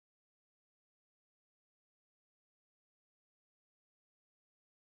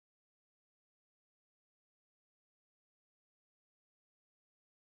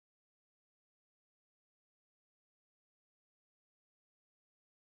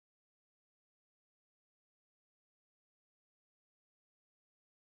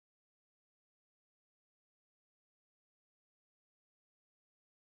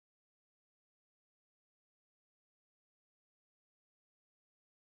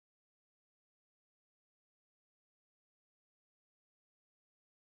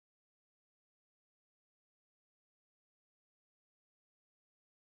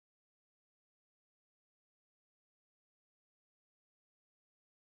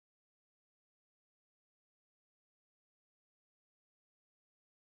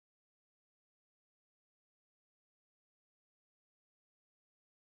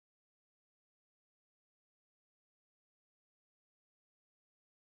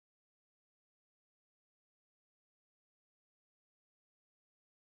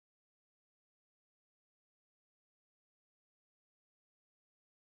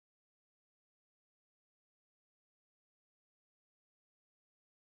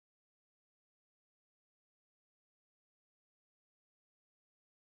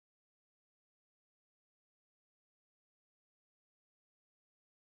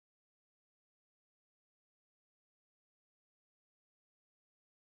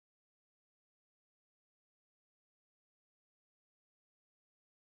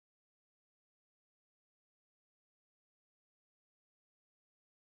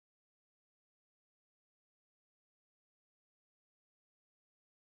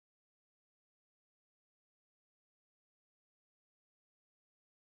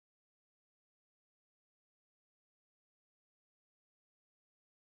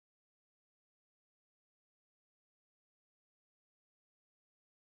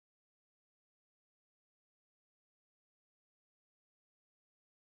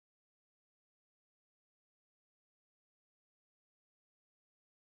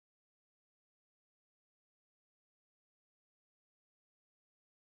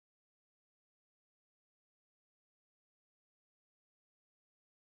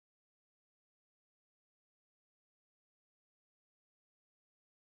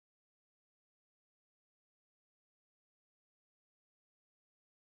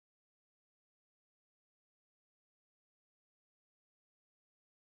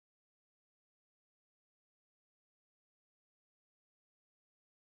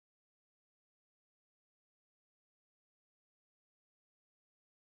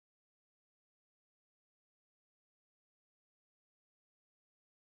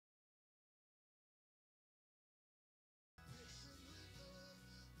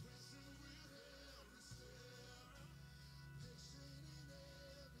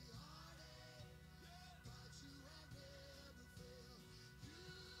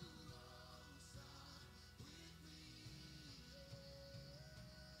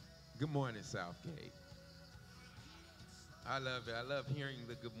Good morning, Southgate. I love it. I love hearing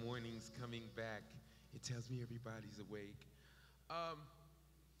the good mornings coming back. It tells me everybody's awake.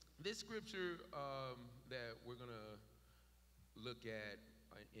 This scripture that we're going to look at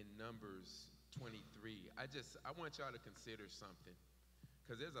in Numbers 23, I want y'all to consider something.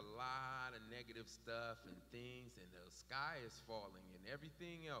 Because there's a lot of negative stuff and things, and the sky is falling and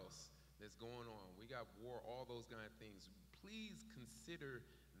everything else that's going on. We got war, all those kind of things. Please consider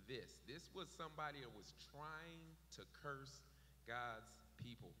this. This was somebody that was trying to curse God's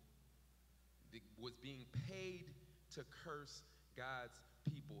people. Was being paid to curse God's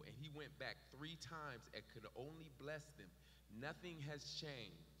people. And he went back 3 times and could only bless them. Nothing has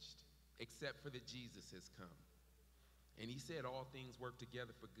changed except for that Jesus has come. And he said all things work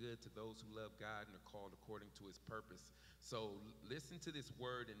together for good to those who love God and are called according to his purpose. So listen to this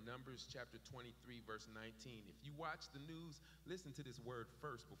word in Numbers chapter 23, verse 19. If you watch the news, listen to this word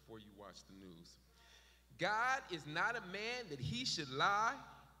first before you watch the news. God is not a man that he should lie,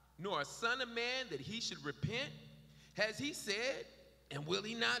 nor a son of man that he should repent. Has he said, and will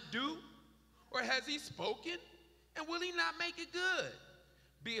he not do? Or has he spoken, and will he not make it good?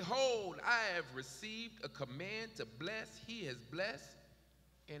 Behold, I have received a command to bless. He has blessed,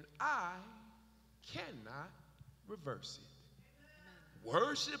 and I cannot reverse it. Amen.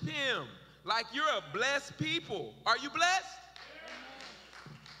 Worship him like you're a blessed people. Are you blessed? Amen.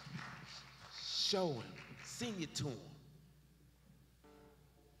 Show him. Sing it to him.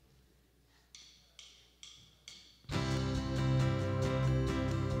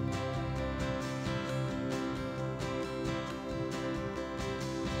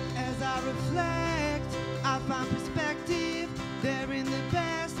 As I reflect, I find perspective there in the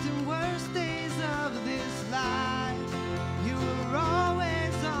best and worst days of this life. You were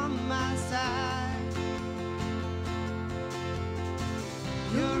always on my side.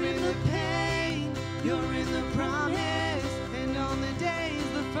 You're in the pain, you're in the promise, and on the days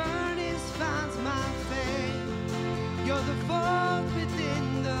the furnace finds my faith, you're the fourth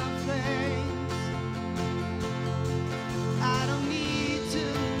within the flames. I don't need to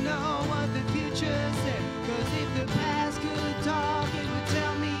know what the future said, 'cause if the past could talk, it would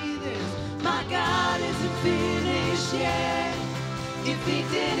tell me this: my God isn't finished yet. If he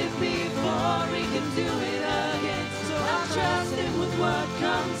did it before, he can do it again. So I trust him with what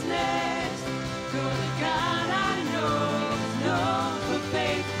comes next. For the God I know is known for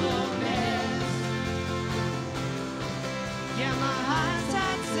faithfulness. Yeah, my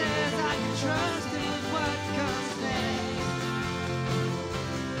hindsight says I can trust him with what comes next.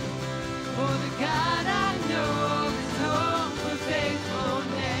 For the God I know is known for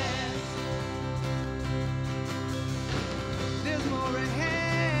faithfulness. There's more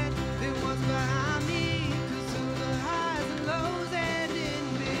ahead than what's behind me, 'cause through the highs and lows and in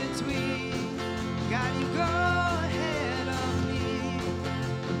between, God, you go ahead of me.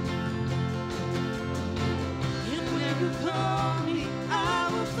 And when you call me, I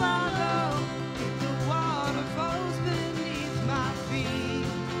will follow. If the water falls beneath my feet,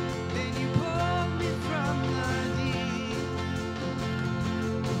 then you pull me from the deep.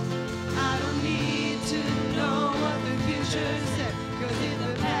 I don't need to know what the future said, 'cause if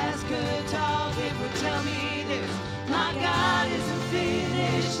the past could talk, it would tell me this: my God isn't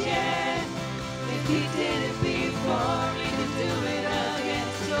finished yet. If he did it before, he can do it again.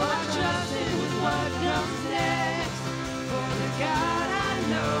 So I trust him with what comes next. For the God I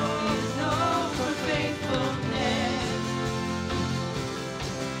know is known for faithfulness.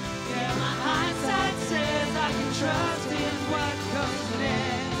 Yeah, my hindsight says I can trust in what comes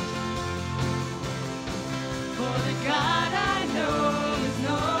next. For the God I know is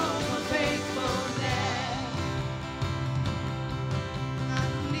known for faithfulness. I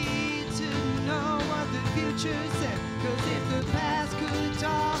don't need to know what the future said, 'cause if the past could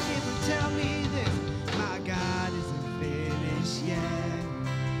talk, it would tell me this: my God isn't finished yet.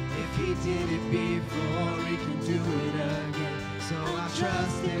 If he did it before, he can do it again. So I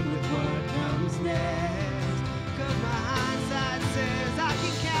trust him with what comes next. 'Cause my hindsight says I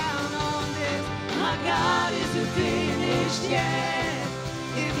can count on this: my God isn't finished yet.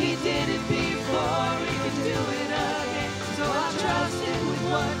 If he did it before, he can do it again. So I trust him with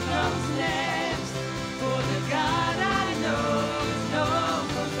what comes next. For the God I know is known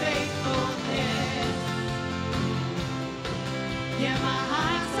for faithfulness. Yeah, my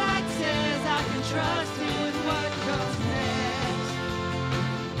hindsight says I can trust him with what comes next.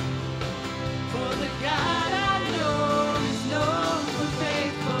 For the God I know is known for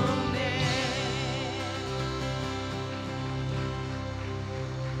faithfulness.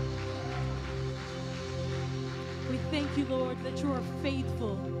 We thank you, Lord, that you are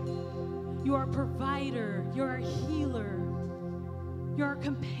faithful. You are a provider. You're a healer. You're our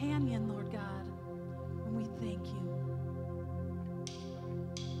companion, Lord God. And we thank you.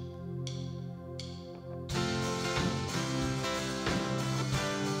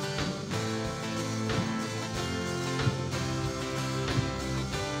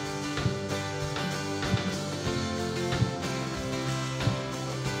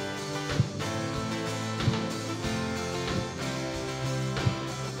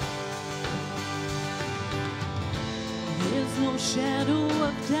 There's no shadow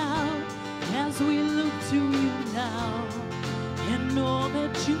of doubt as we look to you now and all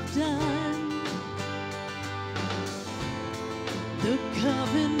that you've done. The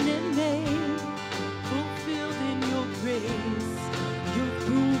covenant made, fulfilled in your grace. You've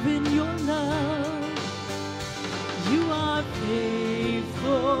proven your love. You are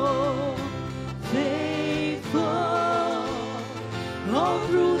faithful, faithful, all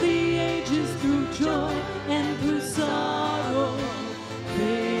through the ages, through joy and through sorrow.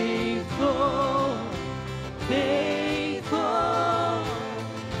 Faithful, faithful,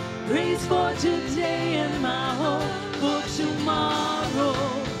 grace for today and my hope for tomorrow.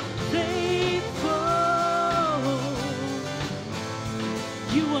 Faithful,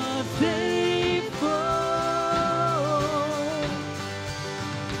 you are faithful.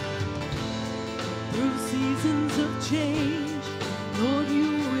 Through seasons of change, Lord,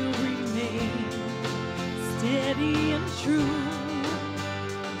 you will remain steady and true.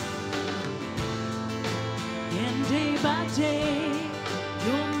 And day by day,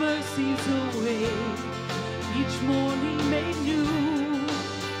 your mercies await, each morning made new.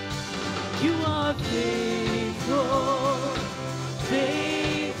 You are faithful,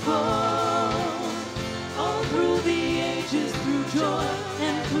 faithful, all through the ages, through joy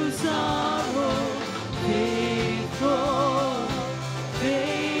and through sorrow. Faithful,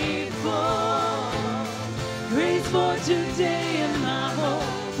 faithful, grace for today and my hope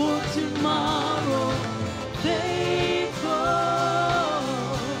for tomorrow. Faithful,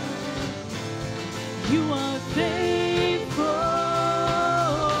 you are faithful.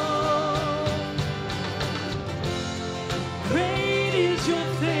 Great is your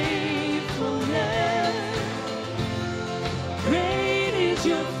faithfulness. Great is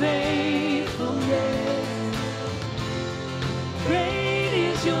your faithfulness. Great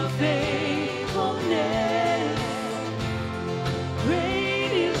is your faithfulness.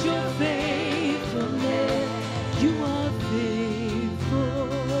 Great is your faithfulness. You are faithful.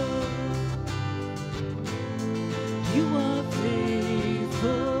 You are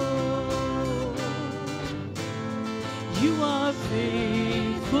faithful. You are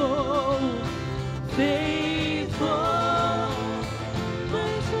faithful. Faithful.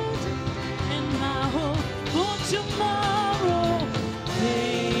 And my hope for tomorrow.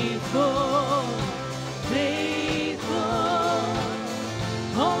 Faithful. Faithful.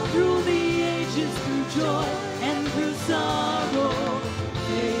 All through the ages, through joy and through sorrow.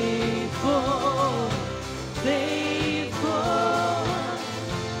 Faithful, faithful,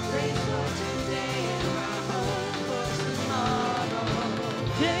 faithful today and my hope for tomorrow.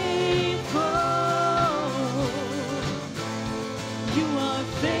 Faithful, you are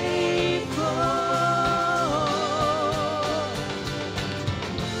faithful.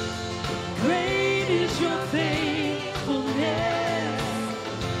 Great is your faithfulness.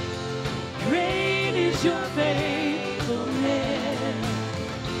 Great is your faithfulness.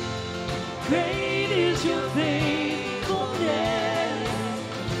 Great is your faithfulness.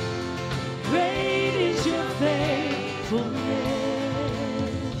 Great is your faithfulness.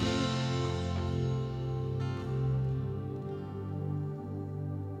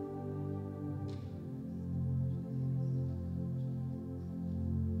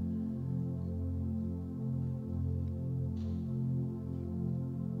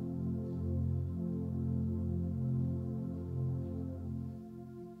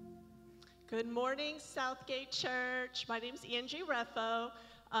 Good morning, Southgate Church. My name's Angie Refo.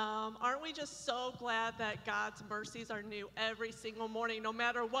 Aren't we just so glad that God's mercies are new every single morning? No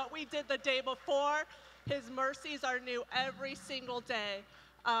matter what we did the day before, his mercies are new every single day.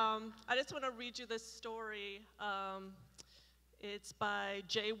 I just want to read you this story. It's by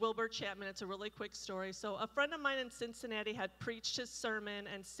J. Wilbur Chapman. It's a really quick story. So a friend of mine in Cincinnati had preached his sermon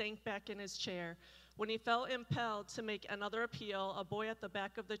and sank back in his chair. When he felt impelled to make another appeal, a boy at the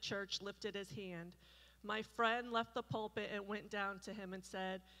back of the church lifted his hand. My friend left the pulpit and went down to him and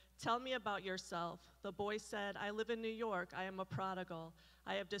said, "Tell me about yourself." The boy said, "I live in New York. I am a prodigal.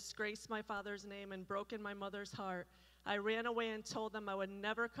 I have disgraced my father's name and broken my mother's heart. I ran away and told them I would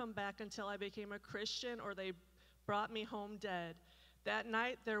never come back until I became a Christian or they brought me home dead. That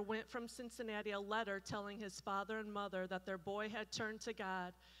night, there went from Cincinnati a letter telling his father and mother that their boy had turned to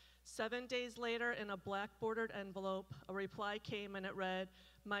God. 7 days later, in a black bordered envelope, a reply came and it read,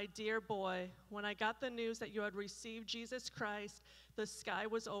 "My dear boy, when I got the news that you had received Jesus Christ, the sky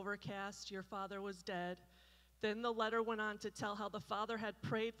was overcast, your father was dead." Then the letter went on to tell how the father had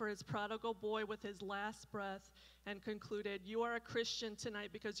prayed for his prodigal boy with his last breath and concluded, "You are a Christian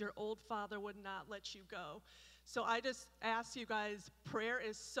tonight because your old father would not let you go." So I just ask you guys, prayer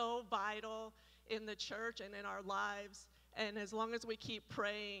is so vital in the church and in our lives. And as long as we keep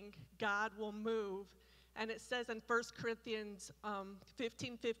praying, God will move. And it says in 1 Corinthians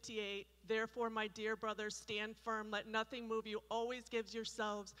 15:58, "Therefore, my dear brothers, stand firm. Let nothing move you. Always give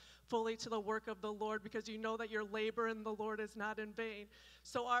yourselves fully to the work of the Lord, because you know that your labor in the Lord is not in vain."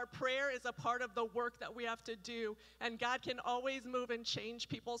 So our prayer is a part of the work that we have to do. And God can always move and change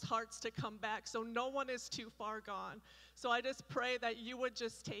people's hearts to come back. So no one is too far gone. So I just pray that you would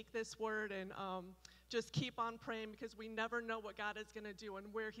just take this word and just keep on praying, because we never know what God is going to do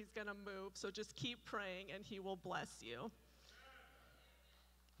and where he's going to move. So just keep praying and he will bless you.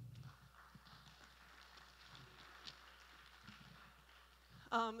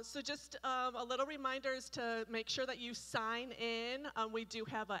 So just a little reminder is to make sure that you sign in. We do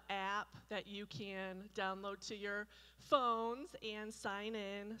have an app that you can download to your phones and sign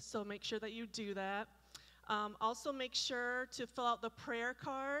in. So make sure that you do that. Also make sure to fill out the prayer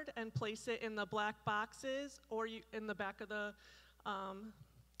card and place it in the black boxes or in the back of the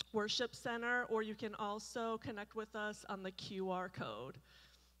worship center, or you can also connect with us on the QR code.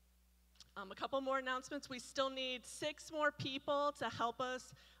 A couple more announcements. We still need 6 more people to help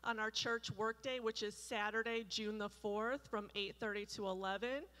us on our church workday, which is Saturday, June the 4th from 8:30 to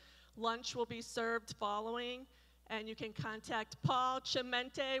 11. Lunch will be served following, and you can contact Paul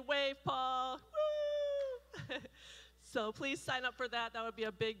Chimente. Wave, Paul. Woo! So please sign up for that. That would be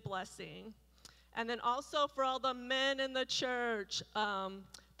a big blessing. And then also for all the men in the church,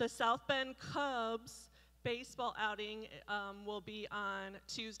 the South Bend Cubs baseball outing will be on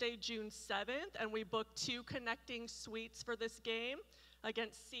Tuesday, June 7th, and we booked 2 connecting suites for this game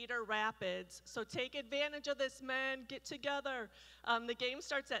against Cedar Rapids. So take advantage of this, men. Get together. The game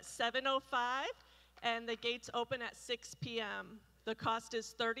starts at 7:05, and the gates open at 6 p.m. The cost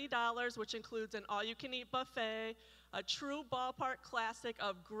is $30, which includes an all-you-can-eat buffet, a true ballpark classic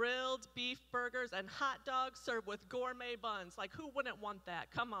of grilled beef burgers and hot dogs served with gourmet buns. Like, who wouldn't want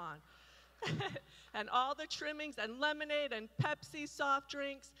that? Come on. And all the trimmings and lemonade and Pepsi soft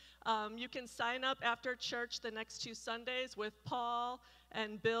drinks. You can sign up after church the next 2 Sundays with Paul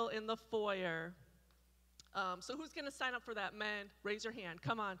and Bill in the foyer. So who's going to sign up for that, man? Raise your hand.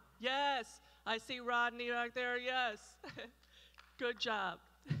 Come on. Yes. I see Rodney right there. Yes. Good job.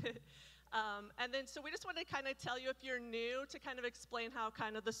 And then, so we just want to kind of tell you, if you're new, to kind of explain how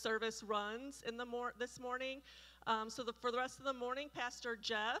kind of the service runs in the this morning. For the rest of the morning, Pastor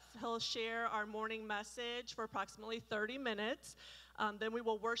Jeff, he'll share our morning message for approximately 30 minutes. Then we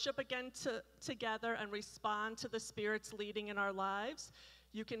will worship again together and respond to the Spirit's leading in our lives.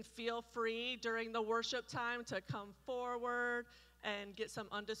 You can feel free during the worship time to come forward and get some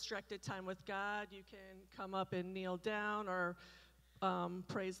undistracted time with God. You can come up and kneel down or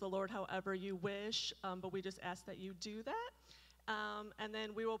praise the Lord however you wish, but we just ask that you do that. And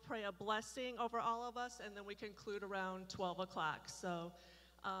then we will pray a blessing over all of us, and then we conclude around 12 o'clock. So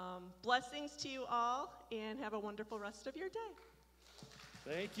blessings to you all, and have a wonderful rest of your day.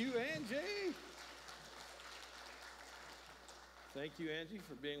 Thank you, Angie. Thank you, Angie,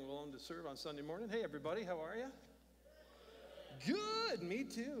 for being willing to serve on Sunday morning. Hey, everybody, how are you? Good, me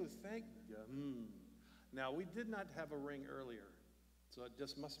too, thank you. Now, we did not have a ring earlier, so it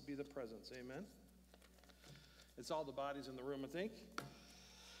just must be the presence, amen? It's all the bodies in the room, I think.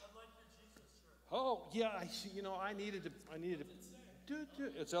 Oh, yeah, I needed to.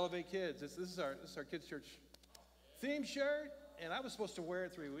 It's Elevate Kids. This is our kids' church theme shirt, and I was supposed to wear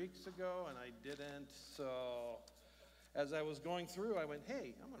it 3 weeks ago, and I didn't. So as I was going through, I went,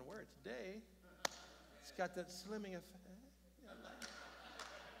 hey, I'm going to wear it today. It's got that slimming effect.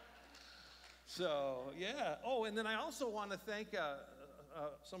 So, yeah. Oh, and then I also want to thank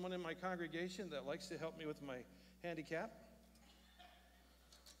someone in my congregation that likes to help me with my handicap.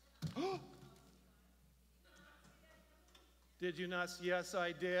 Did you not? Yes,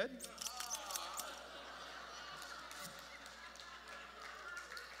 I did.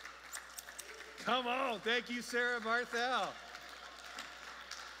 Come on. Thank you, Sarah Barthel.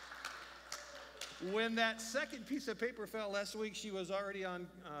 When that second piece of paper fell last week, she was already on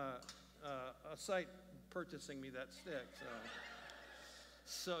a site purchasing me that stick.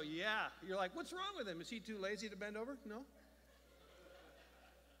 So yeah, you're like, what's wrong with him? Is he too lazy to bend over? No.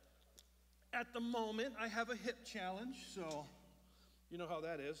 at the moment, I have a hip challenge, so you know how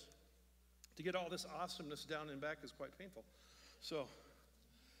that is. To get all this awesomeness down and back is quite painful. So,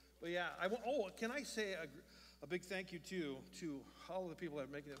 but yeah, can I say a big thank you to all of the people that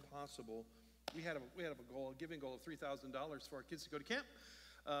are making it possible. We had a giving goal of $3,000 for our kids to go to camp.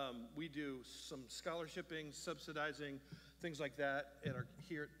 We do some scholarshiping, subsidizing, things like that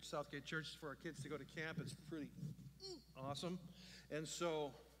here at Southgate Church for our kids to go to camp. It's pretty awesome. And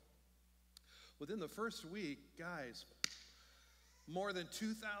so within the first week, guys, more than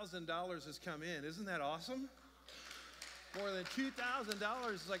 $2,000 has come in. Isn't that awesome? More than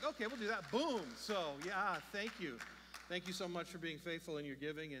 $2,000 is like, okay, we'll do that. Boom. So yeah, thank you. Thank you so much for being faithful in your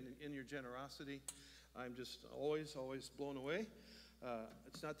giving and in your generosity. I'm just always blown away.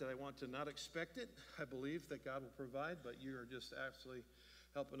 It's not that I want to not expect it. I believe that God will provide, but you are just absolutely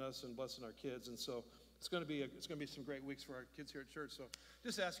helping us and blessing our kids. And so it's going to be some great weeks for our kids here at church. So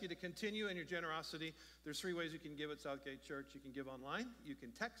just ask you to continue in your generosity. There's 3 ways you can give at Southgate Church. You can give online. You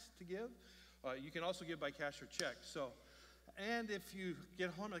can text to give. You can also give by cash or check. So, and if you get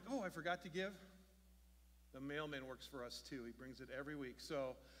home like, oh, I forgot to give, the mailman works for us too. He brings it every week.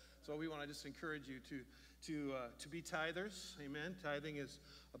 So we want to just encourage you to be tithers. Amen. Tithing is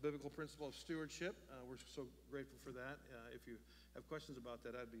a biblical principle of stewardship. We're so grateful for that. If you have questions about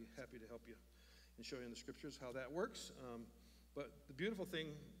that, I'd be happy to help you and show you in the scriptures how that works. But the beautiful thing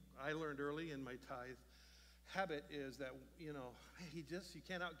I learned early in my tithe habit is that, you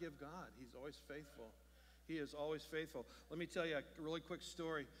can't outgive God. He's always faithful. He is always faithful. Let me tell you a really quick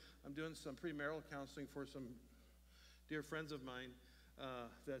story. I'm doing some premarital counseling for some dear friends of mine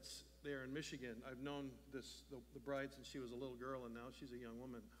that's there in Michigan. I've known the bride since she was a little girl, and now she's a young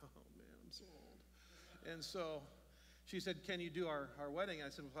woman. Oh, man, I'm so old. And so she said, can you do our wedding? I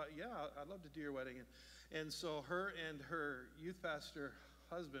said, well, yeah, I'd love to do your wedding. And so her and her youth pastor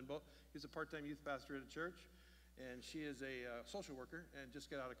husband, he's a part-time youth pastor at a church, and she is a social worker and just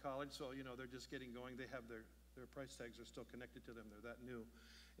got out of college. So, they're just getting going. They have their price tags are still connected to them. They're that new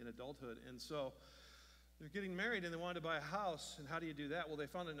in adulthood. And so they're getting married, and they wanted to buy a house. And how do you do that? Well, they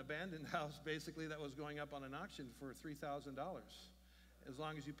found an abandoned house, basically, that was going up on an auction for $3,000, as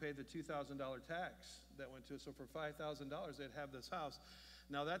long as you paid the $2,000 tax that went to it. So for $5,000, they'd have this house.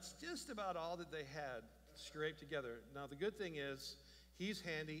 Now, that's just about all that they had scraped together. Now, the good thing is he's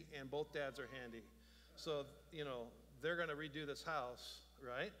handy, and both dads are handy. So, they're going to redo this house,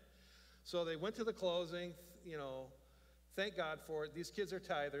 right? So they went to the closing, thank God for it. These kids are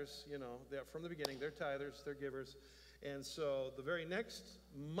tithers, they're from the beginning. They're tithers, they're givers. And so the very next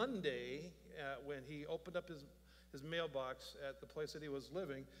Monday, when he opened up his mailbox at the place that he was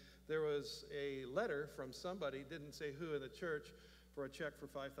living, there was a letter from somebody, didn't say who in the church, for a check for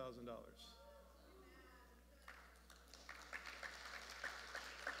 $5,000.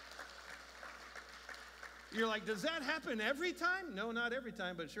 You're like, does that happen every time? No, not every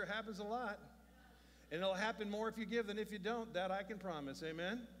time, but it sure happens a lot. And it'll happen more if you give than if you don't. That I can promise.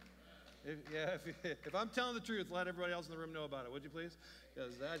 Amen? If I'm telling the truth, let everybody else in the room know about it, would you please?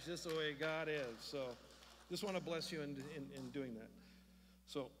 Because that's just the way God is. So just want to bless you in doing that.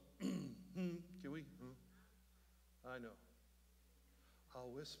 So, can we? I know. I'll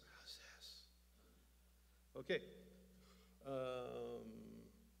whisper. How's this? Okay.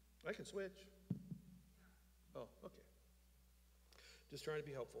 I can switch. Oh, okay. Just trying to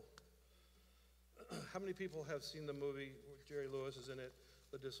be helpful. How many people have seen the movie where Jerry Lewis is in it,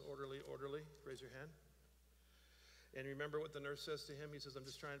 The Disorderly Orderly? Raise your hand. And remember what the nurse says to him? He says, I'm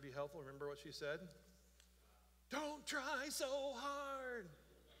just trying to be helpful. Remember what she said? Don't try so hard.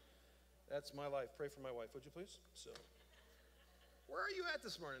 That's my life. Pray for my wife, would you please? So, where are you at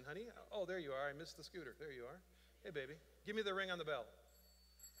this morning, honey? Oh, there you are. I missed the scooter. There you are. Hey, baby. Give me the ring on the bell.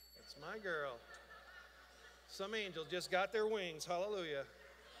 That's my girl. Some angel just got their wings. Hallelujah.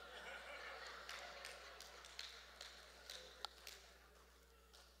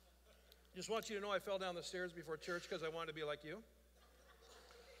 Just want you to know I fell down the stairs before church because I wanted to be like you.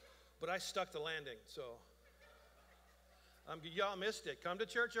 But I stuck the landing, so y'all missed it. Come to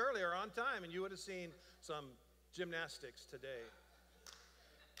church earlier on time and you would have seen some gymnastics today.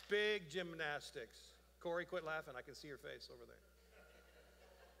 Big gymnastics. Corey, quit laughing. I can see your face over there.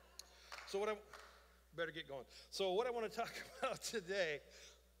 So better get going. So what I want to talk about today,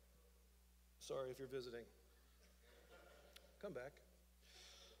 sorry if you're visiting. Come back.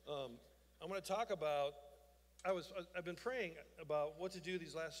 I'm going to talk about, I've been praying about what to do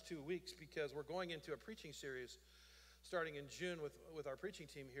these last 2 weeks because we're going into a preaching series starting in June with our preaching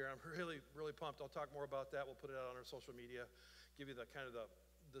team here. I'm really, really pumped. I'll talk more about that. We'll put it out on our social media, give you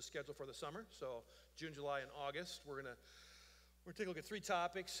the schedule for the summer. So June, July, and August, we're going to We're going to take a look at 3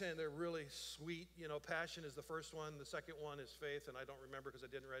 topics, and they're really sweet. You know, passion is the first one. The second one is faith, and I don't remember because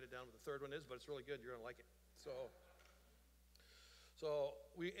I didn't write it down what the third one is, but it's really good. You're going to like it.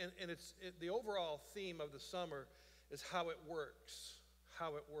 The overall theme of the summer is how it works.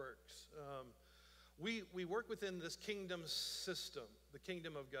 How it works. We work within this kingdom system, the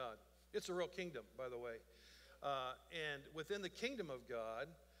kingdom of God. It's a real kingdom, by the way. And within the kingdom of God,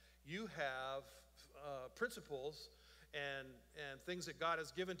 you have principles and things that God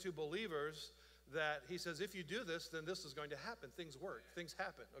has given to believers that he says, if you do this, then this is going to happen. Things work. Things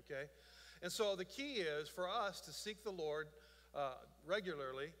happen, okay? And so the key is for us to seek the Lord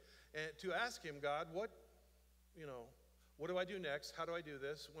regularly and to ask him, God, what do I do next? How do I do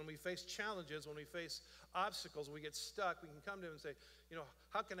this? When we face challenges, when we face obstacles, we get stuck, we can come to him and say,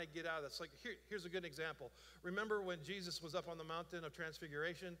 how can I get out of this? Like, here's a good example. Remember when Jesus was up on the mountain of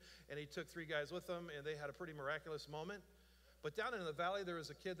transfiguration and he took 3 guys with him and they had a pretty miraculous moment? But down in the valley, there was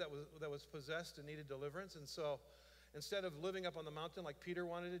a kid that was possessed and needed deliverance. And so instead of living up on the mountain like Peter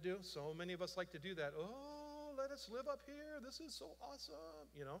wanted to do, so many of us like to do that. Oh, let us live up here. This is so awesome,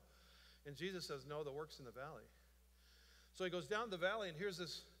 And Jesus says, no, the work's in the valley. So he goes down the valley, and here's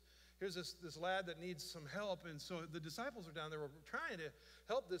this lad that needs some help. And so the disciples are down there, were trying to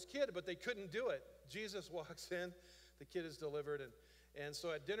help this kid, but they couldn't do it. Jesus walks in, the kid is delivered. And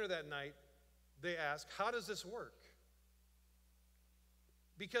so at dinner that night, they ask, how does this work?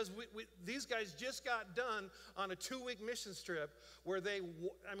 Because these guys just got done on a 2-week mission trip where they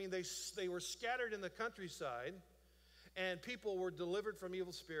were scattered in the countryside, and people were delivered from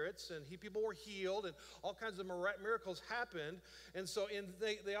evil spirits, and people were healed, and all kinds of miracles happened. And so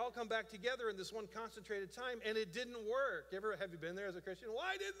they all come back together in this one concentrated time, and it didn't work. Have you been there as a Christian?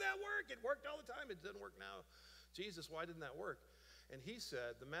 Why didn't that work? It worked all the time. It didn't work now. Jesus, why didn't that work? And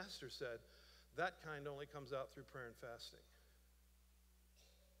the master said, that kind only comes out through prayer and fasting.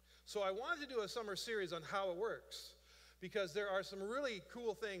 So I wanted to do a summer series on how it works, because there are some really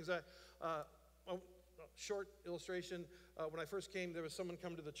cool things. A short illustration, when I first came, there was someone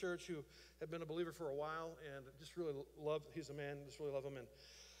come to the church who had been a believer for a while, and just really he's a man, just really love him.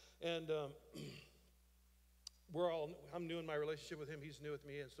 And I'm new in my relationship with him, he's new with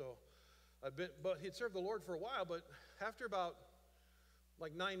me, and so but he'd served the Lord for a while, but after about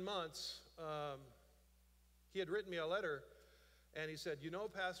 9 months, he had written me a letter. And he said,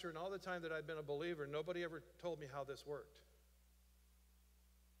 Pastor, in all the time that I've been a believer, nobody ever told me how this worked.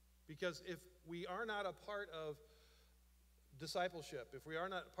 Because if we are not a part of discipleship, if we are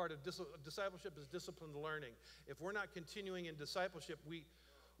not part of discipleship is disciplined learning, if we're not continuing in discipleship,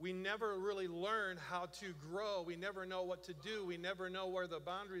 we never really learn how to grow. We never know what to do. We never know where the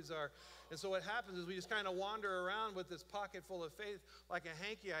boundaries are. And so what happens is we just kind of wander around with this pocket full of faith like a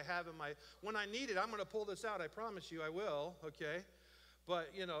hanky I have when I need it, I'm going to pull this out. I promise you I will, okay?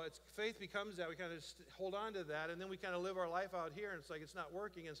 But, faith becomes that. We kind of hold on to that, and then we kind of live our life out here, and it's like it's not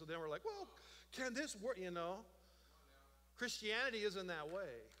working. And so then we're like, well, can this work, Christianity isn't that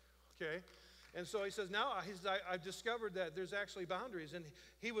way, okay? And so he says, now I've discovered that there's actually boundaries. And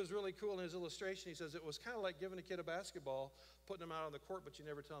he was really cool in his illustration. He says it was kind of like giving a kid a basketball, putting him out on the court, but you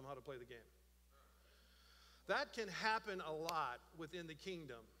never tell him how to play the game. That can happen a lot within the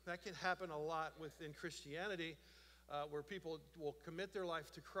kingdom. That can happen a lot within Christianity, where people will commit their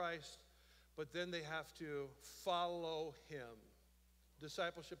life to Christ, but then they have to follow him.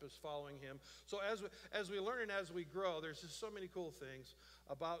 Discipleship is following him. So as we learn and as we grow, there's just so many cool things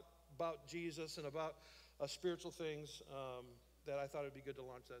about Jesus and about spiritual things that I thought it would be good to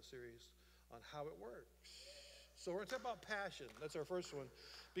launch that series on how it works. So we're going to talk about passion. That's our first one,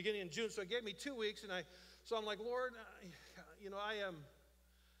 beginning in June. So it gave me 2 weeks, and I'm like, Lord,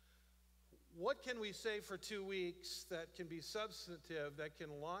 what can we say for 2 weeks that can be substantive, that can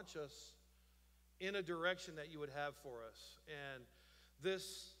launch us in a direction that you would have for us? And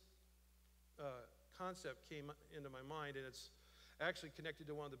this concept came into my mind, and it's actually connected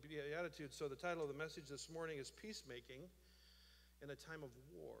to one of the Beatitudes. So the title of the message this morning is Peacemaking in a Time of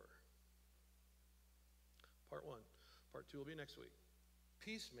War. Part 1. Part 2 will be next week.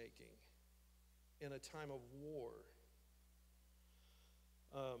 Peacemaking in a time of war.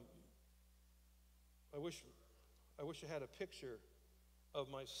 I wish I had a picture of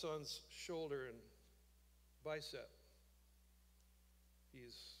my son's shoulder and bicep.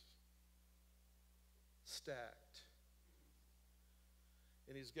 He's stacked.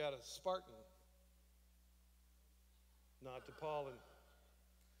 And he's got a Spartan. Nod to Paul. And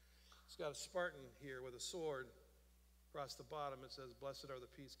he's got a Spartan here with a sword. Across the bottom it says, "Blessed are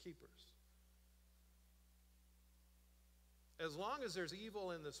the peacekeepers." As long as there's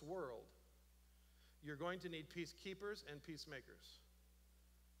evil in this world, you're going to need peacekeepers and peacemakers.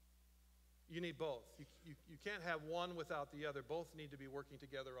 You need both. You can't have one without the other. Both need to be working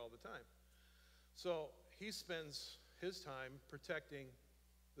together all the time. So he spends his time protecting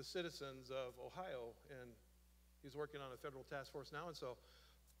the citizens of Ohio, and he's working on a federal task force now, and so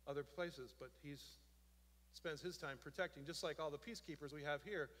other places, but he spends his time protecting, just like all the peacekeepers we have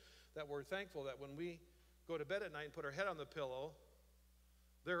here, that we're thankful that when we go to bed at night and put our head on the pillow,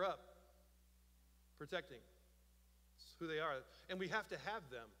 they're up protecting. It's who they are, and we have to have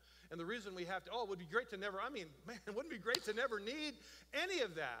them. And the reason we have to, it would be great to never, man, wouldn't it be great to never need any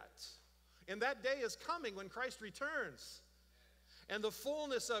of that? And that day is coming when Christ returns. And the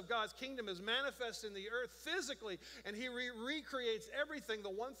fullness of God's kingdom is manifest in the earth physically, and he recreates everything. The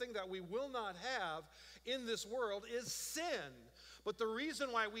one thing that we will not have in this world is sin. But the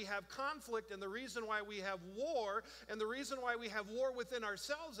reason why we have conflict, and the reason why we have war, and the reason why we have war within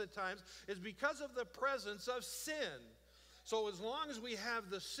ourselves at times is because of the presence of sin. So as long as we have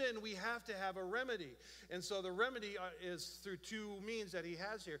the sin, we have to have a remedy. And so the remedy is through two means that he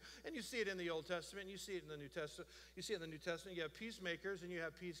has here. And you see it in the Old Testament, and you see it in the New Testament. You see it in the New Testament, you have peacemakers and you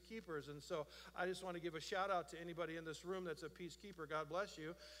have peacekeepers. And so I just want to give a shout out to anybody in this room that's a peacekeeper. God bless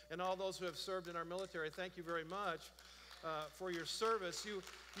you. And all those who have served in our military, thank you very much for your service.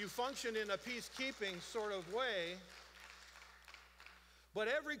 You function in a peacekeeping sort of way. But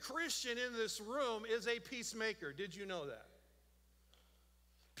every Christian in this room is a peacemaker. Did you know that?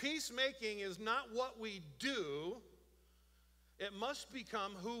 Peacemaking is not what we do. It must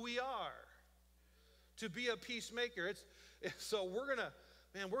become who we are to be a peacemaker. So we're gonna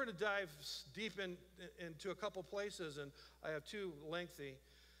dive deep into a couple places, and I have two lengthy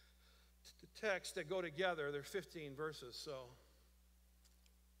texts that go together. They're 15 verses, so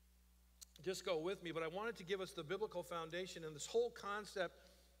just go with me. But I wanted to give us the biblical foundation and this whole concept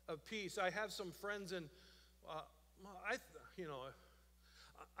of peace. I have some friends, and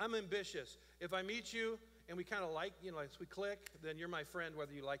I'm ambitious. If I meet you and we kind of we click, then you're my friend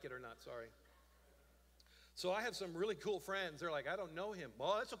whether you like it or not, sorry. So I have some really cool friends. They're like, I don't know him.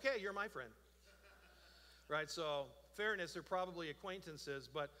 Well, that's okay, you're my friend. Right, so fairness, they're probably acquaintances,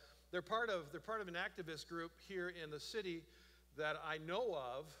 but they're part of an activist group here in the city that I know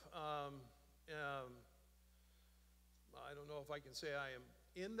of. I don't know if I can say I am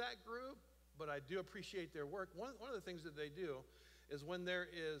in that group, but I do appreciate their work. One of the things that they do is when there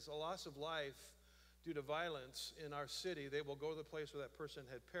is a loss of life due to violence in our city, they will go to the place where that person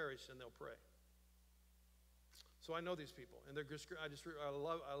had perished and they'll pray. So I know these people, and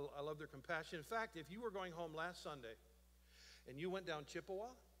I love their compassion. In fact, if you were going home last Sunday and you went down Chippewa,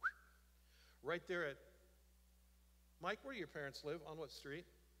 right there at, Mike, where do your parents live? On what street?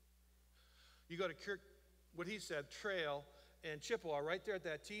 You go to what he said, Trail and Chippewa, right there at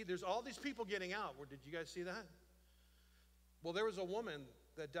that T. There's all these people getting out. Did you guys see that? Well, there was a woman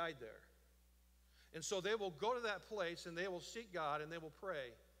that died there. And so they will go to that place and they will seek God and they will pray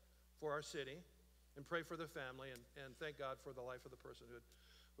for our city and pray for the family and thank God for the life of the person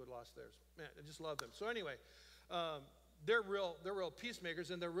who had lost theirs. Man, I just love them. So anyway, they're real peacemakers,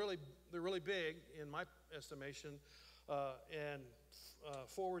 and they're really big in my estimation and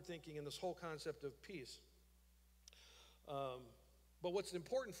forward thinking in this whole concept of peace. But what's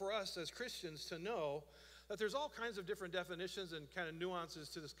important for us as Christians to know that there's all kinds of different definitions and kind of nuances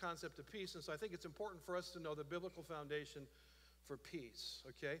to this concept of peace, and so I think it's important for us to know the biblical foundation for peace,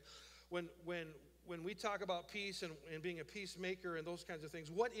 okay? When we talk about peace and being a peacemaker and those kinds of things,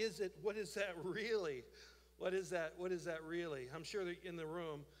 what is it? What is that really? What is that really? I'm sure that in the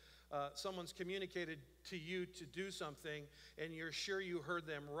room, someone's communicated to you to do something, and you're sure you heard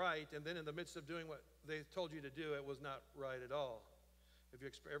them right, and then in the midst of doing what they told you to do, it was not right at all. Have you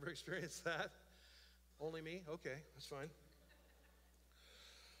ever experienced that? Only me? Okay, that's fine.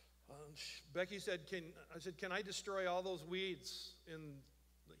 Becky said, can I destroy all those weeds?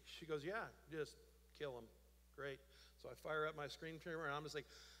 She goes, yeah, just kill them. Great. So I fire up my screen camera, and I'm just like,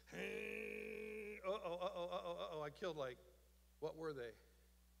 hey, I killed what were they?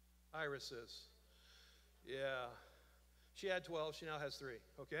 Irises. Yeah. She had 12, she now has 3,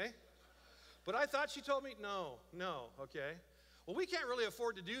 okay? But I thought she told me, no, okay? Well, we can't really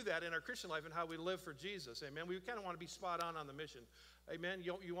afford to do that in our Christian life and how we live for Jesus, amen? We kind of want to be spot on the mission, amen?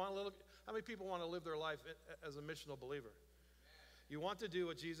 You want to live, how many people want to live their life as a missional believer? You want to do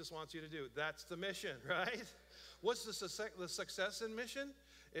what Jesus wants you to do. That's the mission, right? What's the success in mission?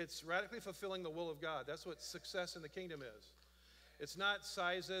 It's radically fulfilling the will of God. That's what success in the kingdom is. It's not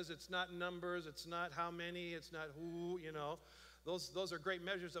sizes, it's not numbers, it's not how many, it's not who, Those are great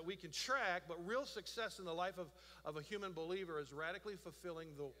measures that we can track, but real success in the life of a human believer is radically fulfilling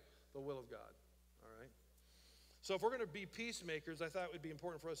the will of God, all So if we're going to be peacemakers, I thought it would be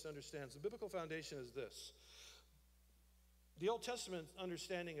important for us to understand. So the biblical foundation is this. The Old Testament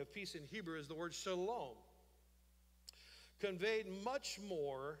understanding of peace in Hebrew is the word shalom. Conveyed much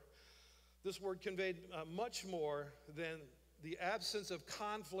more, this word conveyed much more than the absence of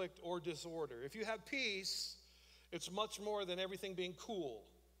conflict or disorder. If you have peace, it's much more than everything being cool.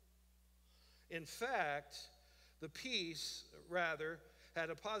 In fact, the peace, rather,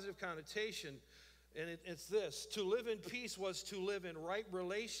 had a positive connotation, and it's this. To live in peace was to live in right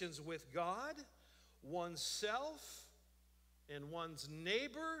relations with God, oneself, and one's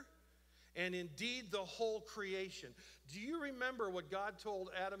neighbor, and indeed the whole creation. Do you remember what God told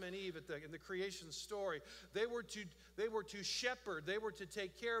Adam and Eve in the creation story? They were to shepherd. They were to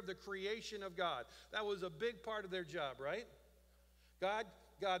take care of the creation of God. That was a big part of their job, right? God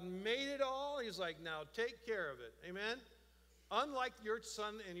made it all. He's like, now take care of it. Amen? Unlike your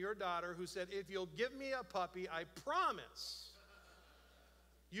son and your daughter who said, if you'll give me a puppy, I promise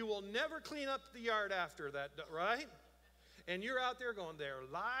you will never clean up the yard after that, right? And you're out there going, they're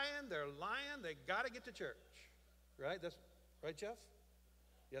lying, they got to get to church. Right? That's right, Jeff?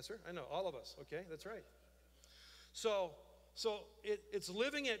 Yes, sir? I know, all of us. Okay, that's right. So it's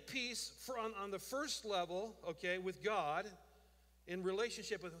living at peace on the first level, okay, with God, in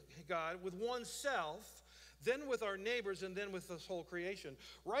relationship with God, with oneself, then with our neighbors, and then with this whole creation.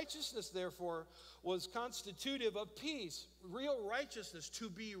 Righteousness, therefore, was constitutive of peace. Real righteousness,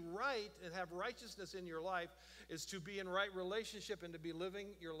 to be right and have righteousness in your life, is to be in right relationship and to be living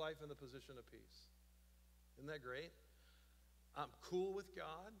your life in the position of peace. Isn't that great? I'm cool with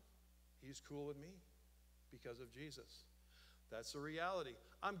God. He's cool with me because of Jesus. That's the reality.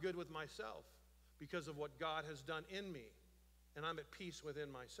 I'm good with myself because of what God has done in me. And I'm at peace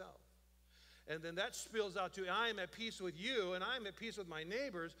within myself. And then that spills out to I am at peace with you and I'm at peace with my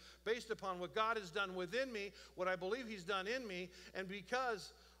neighbors based upon what God has done within me, what I believe he's done in me. And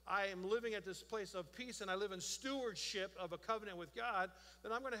because I am living at this place of peace and I live in stewardship of a covenant with God,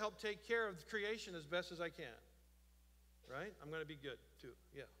 then I'm going to help take care of creation as best as I can. Right? I'm going to be good too.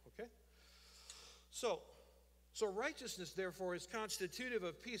 Yeah, okay? So righteousness, therefore, is constitutive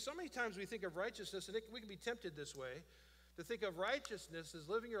of peace. So many times we think of righteousness, and we can be tempted this way, to think of righteousness as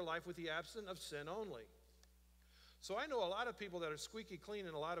living your life with the absence of sin only. So I know a lot of people that are squeaky clean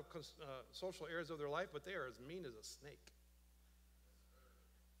in a lot of social areas of their life, but they are as mean as a snake.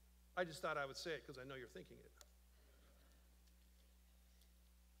 I just thought I would say it because I know you're thinking it.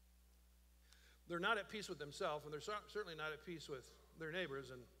 They're not at peace with themselves, and they're certainly not at peace with their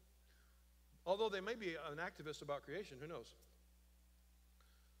neighbors. And although they may be an activist about creation, who knows?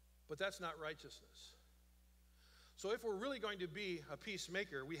 But that's not righteousness. So if we're really going to be a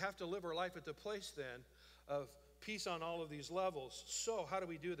peacemaker, we have to live our life at the place then of peace on all of these levels. So how do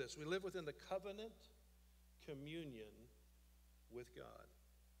we do this? We live within the covenant communion with God.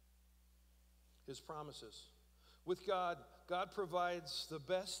 His promises. With God, God provides the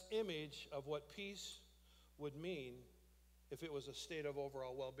best image of what peace would mean if it was a state of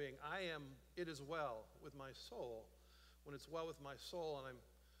overall well-being. It is well with my soul. When it's well with my soul and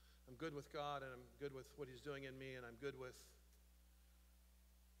I'm good with God and I'm good with what he's doing in me and I'm good with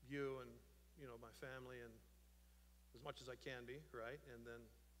you and, my family and as much as I can be, right? And then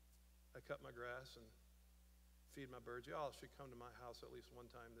I cut my grass and feed my birds. Y'all should come to my house at least one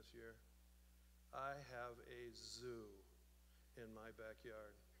time this year. I have a zoo in my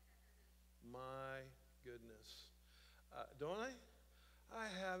backyard. My goodness. Don't I? I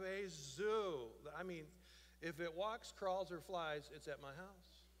have a zoo. I mean, if it walks, crawls, or flies, it's at my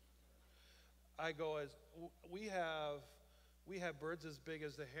house. We have birds as big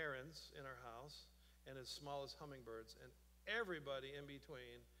as the herons in our house and as small as hummingbirds and everybody in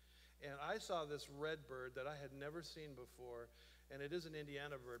between. And I saw this red bird that I had never seen before. And it is an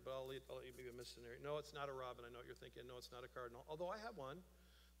Indiana bird, but I'll let you be a missionary. No, it's not a robin. I know what you're thinking. No, it's not a cardinal. Although I have one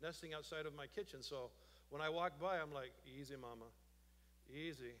nesting outside of my kitchen. So when I walk by, I'm like, easy, mama.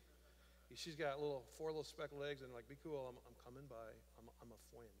 Easy. She's got four little speckled eggs, and like, be cool. I'm coming by. I'm a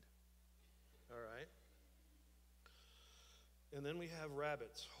friend. All right. And then we have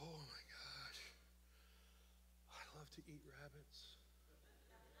rabbits. Oh, my gosh. I love to eat rabbits.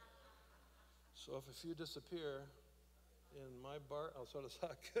 So if a few disappear in my bar, oh, so does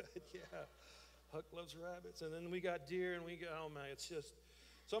Huck. Yeah, Huck loves rabbits. And then we got deer, and oh man, it's just.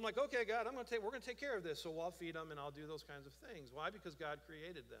 So I'm like, okay, God, we're going to take care of this. So I'll feed them, and I'll do those kinds of things. Why? Because God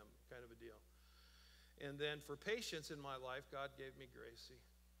created them, kind of a deal. And then for patience in my life, God gave me Gracie.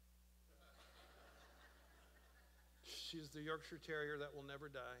 She's the Yorkshire Terrier that will never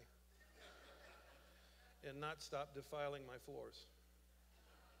die and not stop defiling my floors.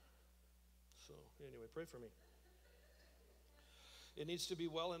 So anyway, pray for me. It needs to be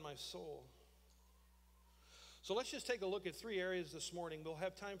well in my soul. So let's just take a look at 3 areas this morning. We'll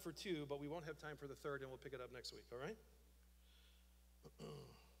have time for 2, but we won't have time for the 3rd, and we'll pick it up next week, all right?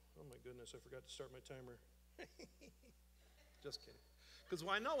 Oh my goodness, I forgot to start my timer. Just kidding. Because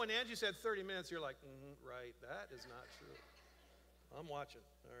I know when Angie said 30 minutes, you're like, right, that is not true. I'm watching,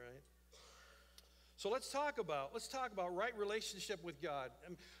 all right? So let's talk about right relationship with God.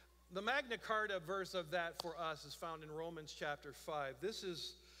 And the Magna Carta verse of that for us is found in Romans chapter 5. This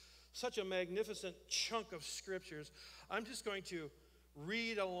is such a magnificent chunk of scriptures. I'm just going to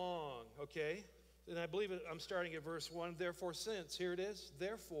read along, okay? And I believe I'm starting at verse 1. Therefore, since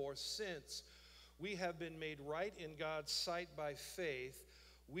we have been made right in God's sight by faith,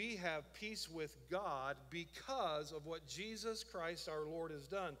 we have peace with God because of what Jesus Christ our Lord has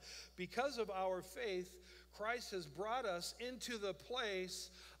done. Because of our faith, Christ has brought us into the place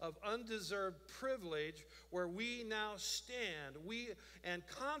of undeserved privilege where we now stand. And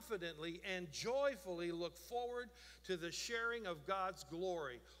confidently and joyfully look forward to the sharing of God's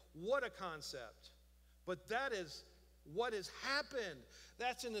glory. What a concept. But that is what has happened.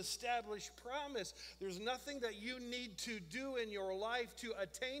 That's an established promise. There's nothing that you need to do in your life to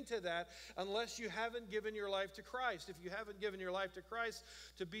attain to that unless you haven't given your life to Christ. If you haven't given your life to Christ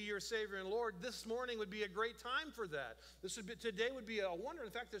to be your Savior and Lord, this morning would be a great time for that. Today would be a wonder.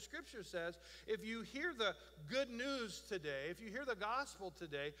 In fact, the scripture says, if you hear the good news today, if you hear the gospel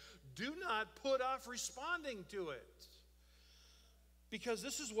today, do not put off responding to it. Because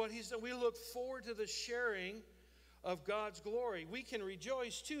this is what he said. We look forward to the sharing of God's glory. We can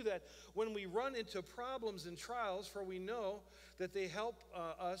rejoice too that when we run into problems and trials, for we know that they help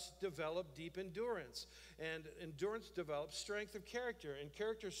us develop deep endurance. And endurance develops strength of character, and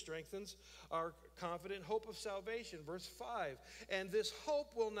character strengthens our confident hope of salvation. Verse 5, and this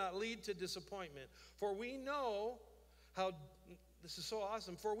hope will not lead to disappointment, for we know how, this is so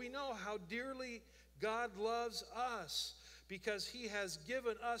awesome, for we know how dearly God loves us, because he has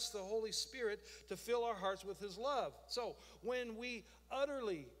given us the Holy Spirit to fill our hearts with his love. So when we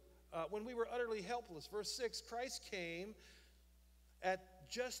were utterly helpless, verse 6, Christ came at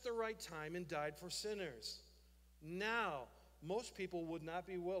just the right time and died for sinners. Now, most people would not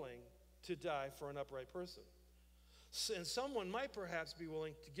be willing to die for an upright person. And someone might perhaps be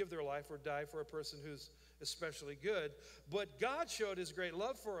willing to give their life or die for a person who's especially good. But God showed his great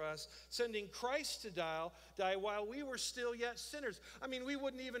love for us, sending Christ to die while we were still yet sinners. I mean, we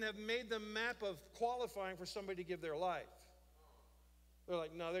wouldn't even have made the map of qualifying for somebody to give their life. They're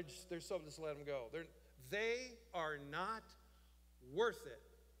like, no, they're something, just let them go. They are not worth it.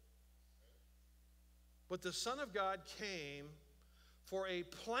 But the Son of God came for a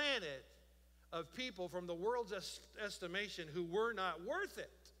planet of people from the world's estimation who were not worth it.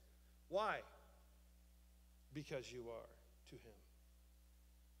 Why? Because you are to him.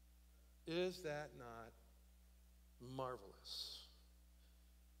 Is that not marvelous?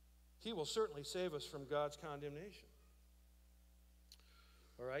 He will certainly save us from God's condemnation.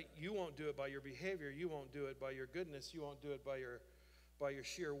 All right? You won't do it by your behavior. You won't do it by your goodness. You won't do it by your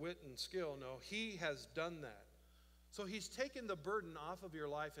sheer wit and skill. No, he has done that. So he's taken the burden off of your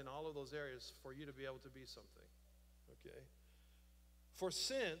life in all of those areas for you to be able to be something. Okay? For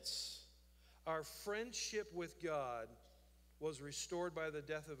since our friendship with God was restored by the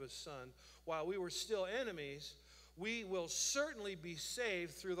death of his Son, while we were still enemies, we will certainly be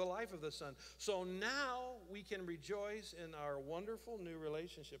saved through the life of the Son. So now we can rejoice in our wonderful new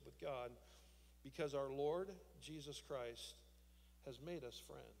relationship with God because our Lord Jesus Christ has made us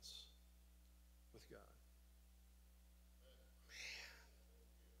friends with God.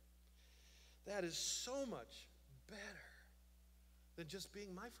 Man, that is so much better than just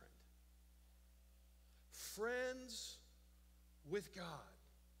being my friend. Friends with God.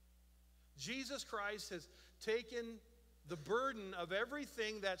 Jesus Christ has taken the burden of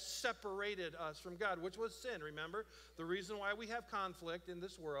everything that separated us from God, which was sin. Remember, the reason why we have conflict in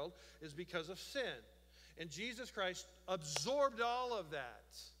this world is because of sin. And Jesus Christ absorbed all of that.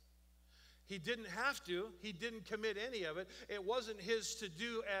 He didn't have to. He didn't commit any of it. It wasn't his to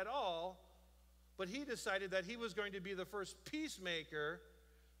do at all. But he decided that he was going to be the first peacemaker.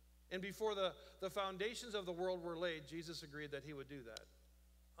 And before the foundations of the world were laid, Jesus agreed that he would do that.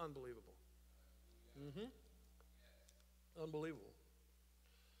 Unbelievable. Unbelievable.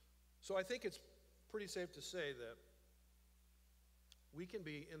 So I think it's pretty safe to say that we can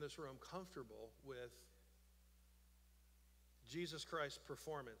be in this room comfortable with Jesus Christ's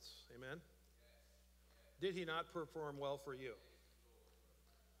performance. Amen? Did he not perform well for you?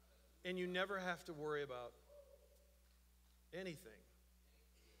 And you never have to worry about anything.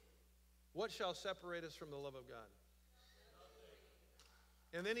 What shall separate us from the love of God?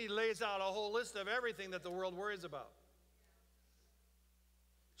 And then he lays out a whole list of everything that the world worries about.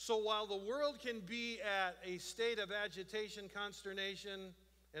 So while the world can be at a state of agitation, consternation,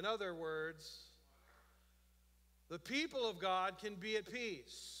 in other words, the people of God can be at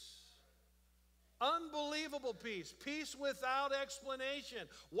peace. Unbelievable peace. Peace without explanation.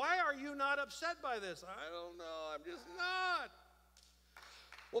 Why are you not upset by this? I don't know. I'm just not.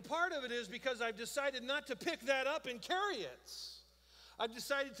 Well, part of it is because I've decided not to pick that up and carry it. I've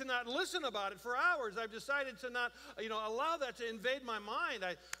decided to not listen about it for hours. I've decided to not, allow that to invade my mind.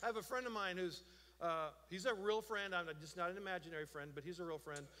 I have a friend of mine who's, he's a real friend. I'm just not an imaginary friend, but he's a real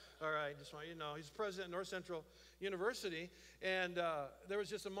friend. All right, just want you to know. He's president of North Central University. And there was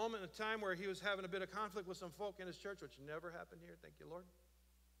just a moment in time where he was having a bit of conflict with some folk in his church, which never happened here. Thank you, Lord.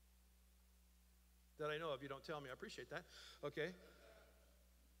 That I know of. You don't tell me. I appreciate that. Okay.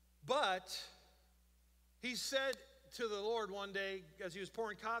 But he said to the Lord one day as he was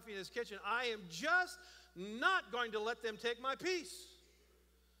pouring coffee in his kitchen, I am just not going to let them take my peace.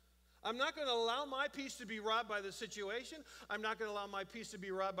 I'm not going to allow my peace to be robbed by the situation. I'm not going to allow my peace to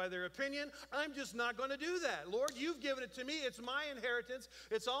be robbed by their opinion. I'm just not going to do that. Lord, you've given it to me. It's my inheritance.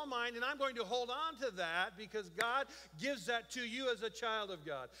 It's all mine, and I'm going to hold on to that because God gives that to you as a child of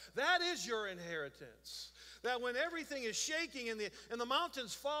God. That is your inheritance. That when everything is shaking and the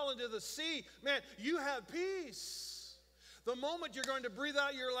mountains fall into the sea, man, you have peace. The moment you're going to breathe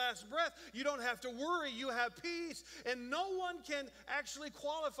out your last breath, you don't have to worry. You have peace. And no one can actually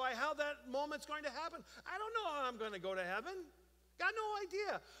qualify how that moment's going to happen. I don't know how I'm going to go to heaven. Got no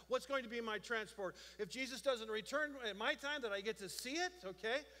idea what's going to be my transport. If Jesus doesn't return at my time, that I get to see it,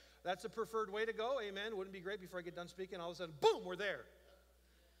 okay? That's a preferred way to go. Amen. Wouldn't it be great before I get done speaking, all of a sudden, boom, we're there.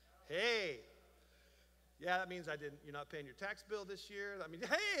 Hey. Yeah, that means you're not paying your tax bill this year. I mean,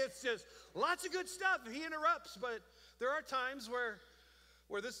 hey, it's just lots of good stuff. He interrupts, but there are times where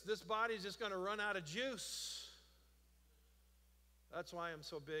this body's just going to run out of juice. That's why I'm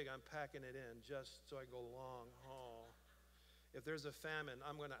so big. I'm packing it in just so I go long haul. If there's a famine,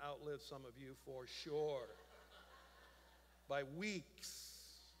 I'm going to outlive some of you for sure. By weeks.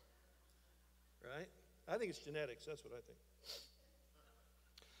 Right? I think it's genetics. That's what I think.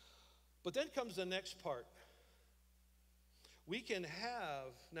 But then comes the next part. We can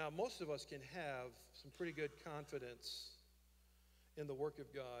have, now most of us can have some pretty good confidence in the work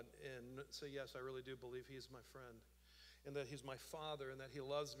of God and say, yes, I really do believe He is my friend and that He's my Father and that He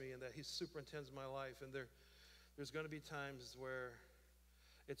loves me and that He superintends my life. And there's going to be times where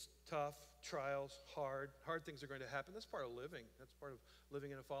it's tough, trials, hard things are going to happen. That's part of living. That's part of living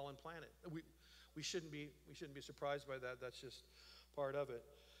in a fallen planet. We shouldn't be surprised by that. That's just part of it.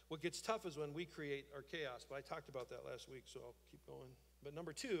 What gets tough is when we create our chaos, but I talked about that last week, so I'll keep going. But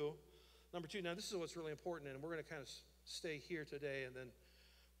number two, now this is what's really important, and we're going to kind of stay here today, and then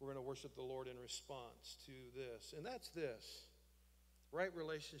we're going to worship the Lord in response to this. And that's this, right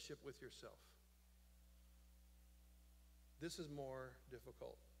relationship with yourself. This is more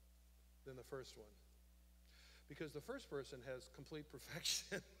difficult than the first one. Because the first person has complete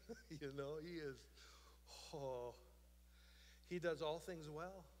perfection. He does all things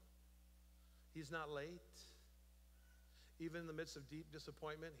well. He's not late. Even in the midst of deep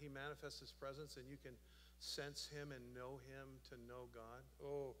disappointment, He manifests His presence and you can sense Him and know Him to know God.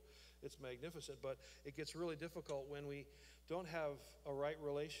 Oh, it's magnificent. But it gets really difficult when we don't have a right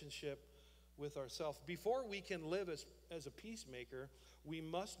relationship with ourselves. Before we can live as a peacemaker, we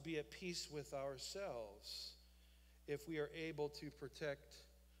must be at peace with ourselves if we are able to project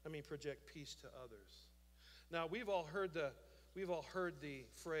peace to others. Now, we've all heard the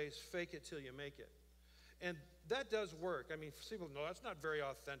phrase, fake it till you make it. And that does work. I mean, people, no, that's not very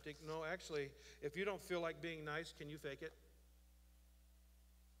authentic. No, actually, if you don't feel like being nice, can you fake it?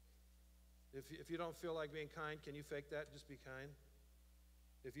 If you don't feel like being kind, can you fake that? Just be kind.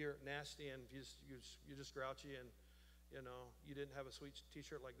 If you're nasty and you're just grouchy and, you didn't have a sweet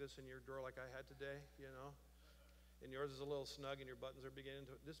t-shirt like this in your drawer like I had today, and yours is a little snug and your buttons are beginning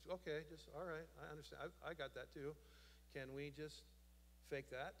to, all right, I understand. I got that too. Can we just fake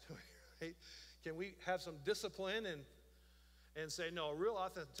that? Right? Can we have some discipline and say, no, real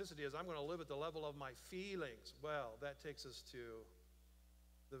authenticity is I'm going to live at the level of my feelings. Well, that takes us to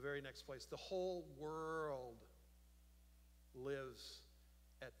the very next place. The whole world lives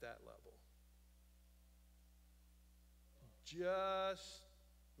at that level. Just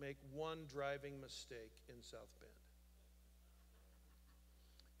make one driving mistake in South Bend.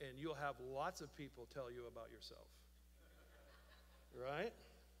 And you'll have lots of people tell you about yourself. Right?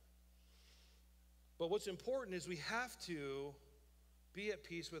 But what's important is we have to be at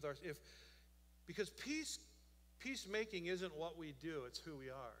peace with because peacemaking isn't what we do, it's who we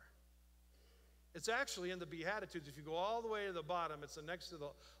are. It's actually in the Beatitudes. If you go all the way to the bottom, it's the next to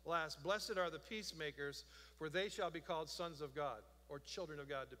the last. Blessed are the peacemakers, for they shall be called sons of God, or children of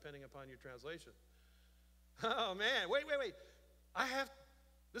God, depending upon your translation. Oh, man, wait.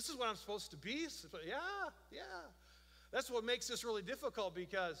 This is what I'm supposed to be? Yeah. That's what makes this really difficult,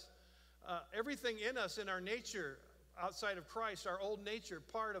 because everything in us, in our nature, outside of Christ, our old nature,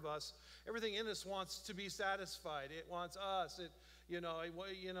 part of us, everything in us wants to be satisfied. It wants us.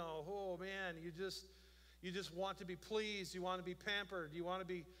 Oh man, you just want to be pleased. You want to be pampered. You want to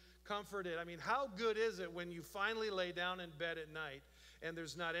be comforted. I mean, how good is it when you finally lay down in bed at night and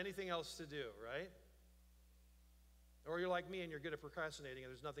there's not anything else to do, right? Or you're like me and you're good at procrastinating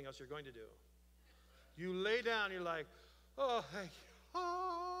and there's nothing else you're going to do. You lay down, you're like, oh, thank you.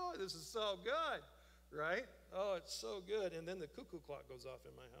 Oh, this is so good, right? Oh, it's so good. And then the cuckoo clock goes off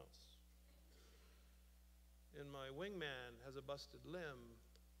in my house. And my wingman has a busted limb.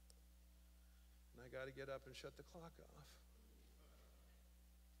 And I got to get up and shut the clock off.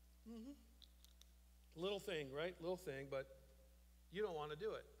 Little thing, right? Little thing, but you don't want to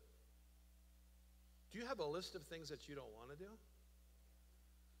do it. Do you have a list of things that you don't want to do?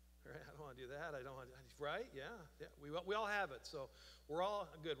 Right? I don't want to do that. I don't want to, right? Yeah. We all have it. So we're all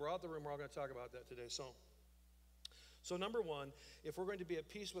good. We're out the room. We're all going to talk about that today. So number one, if we're going to be at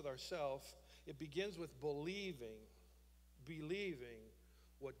peace with ourselves, it begins with believing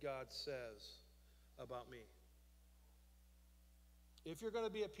what God says about me. If you're going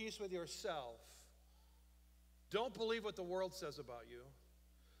to be at peace with yourself, don't believe what the world says about you.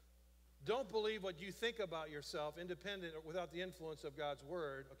 Don't believe what you think about yourself, independent or without the influence of God's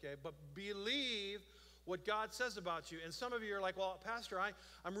word, okay? But believe what God says about you. And some of you are like, well, Pastor,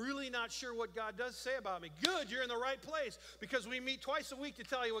 I'm really not sure what God does say about me. Good, you're in the right place, because we meet twice a week to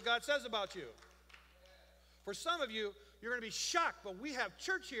tell you what God says about you. For some of you, you're going to be shocked, but we have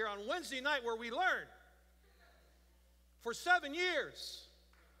church here on Wednesday night where we learn. For 7 years.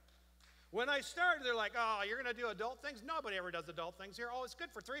 When I started, they're like, oh, you're going to do adult things? Nobody ever does adult things here. Oh, it's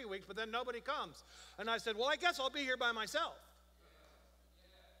good for 3 weeks, but then nobody comes. And I said, well, I guess I'll be here by myself.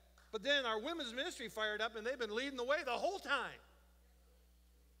 But then our women's ministry fired up, and they've been leading the way the whole time.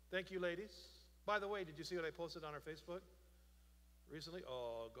 Thank you, ladies. By the way, did you see what I posted on our Facebook recently?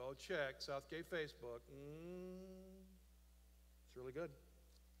 Oh, go check Southgate Facebook. It's really good.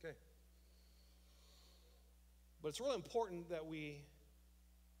 Okay. But it's really important that we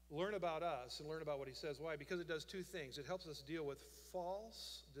learn about us and learn about what he says. Why? Because it does two things. It helps us deal with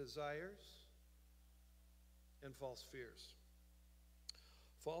false desires and false fears.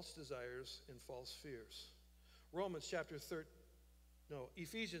 False desires and false fears.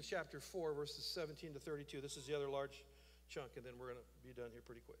 Ephesians chapter 4, verses 17 to 32. This is the other large chunk, and then we're going to be done here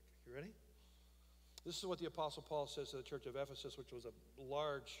pretty quick. You ready? This is what the Apostle Paul says to the church of Ephesus, which was a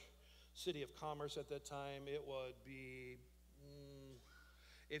large city of commerce at that time. It would be,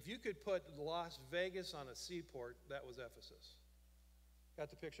 if you could put Las Vegas on a seaport, that was Ephesus. Got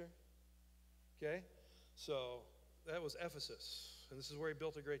the picture? Okay? So that was Ephesus. And this is where he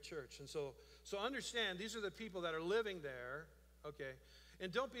built a great church. And so understand, these are the people that are living there, okay?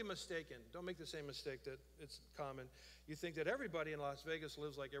 And don't be mistaken. Don't make the same mistake that it's common. You think that everybody in Las Vegas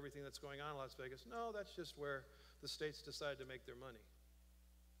lives like everything that's going on in Las Vegas. No, that's just where the states decide to make their money.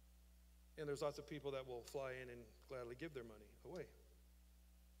 And there's lots of people that will fly in and gladly give their money away.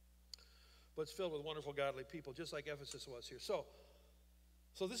 But it's filled with wonderful, godly people, just like Ephesus was here. So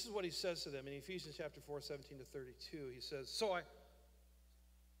this is what he says to them in Ephesians chapter 4, 17 to 32. He says,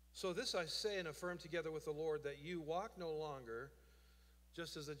 So this I say and affirm together with the Lord, that you walk no longer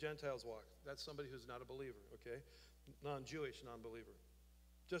just as the Gentiles walk. That's somebody who's not a believer, okay? Non-Jewish, non-believer.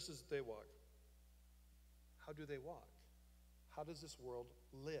 Just as they walk. How do they walk? How does this world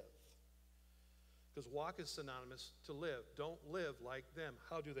live? Because walk is synonymous to live. Don't live like them.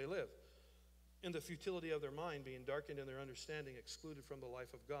 How do they live? In the futility of their mind, being darkened in their understanding, excluded from the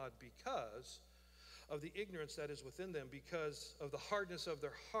life of God because of the ignorance that is within them, because of the hardness of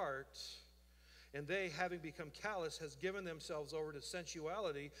their heart, and they, having become callous, has given themselves over to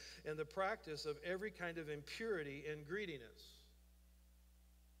sensuality and the practice of every kind of impurity and greediness.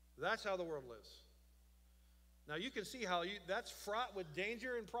 That's how the world lives. Now you can see how that's fraught with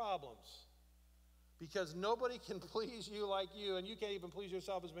danger and problems, because nobody can please you like you, and you can't even please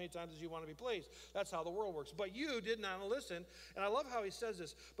yourself as many times as you want to be pleased. That's how the world works. But you did not listen, and I love how he says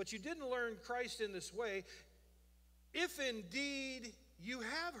this, but you didn't learn Christ in this way, if indeed you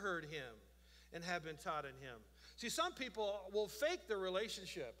have heard him and have been taught in him. See, some people will fake the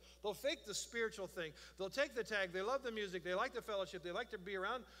relationship. They'll fake the spiritual thing. They'll take the tag. They love the music. They like the fellowship. They like to be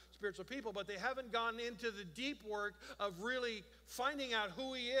around spiritual people, but they haven't gone into the deep work of really finding out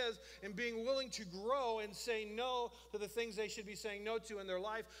who he is and being willing to grow and say no to the things they should be saying no to in their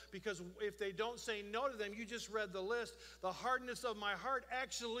life, because if they don't say no to them, you just read the list, the hardness of my heart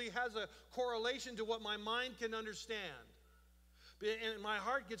actually has a correlation to what my mind can understand. And my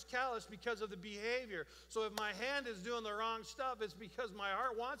heart gets callous because of the behavior. So if my hand is doing the wrong stuff, it's because my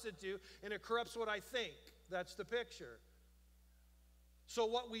heart wants it to, and it corrupts what I think. That's the picture. So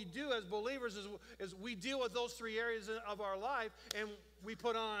what we do as believers is we deal with those three areas of our life, and we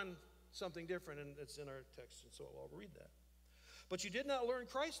put on something different, and it's in our text, and so I'll read that. But you did not learn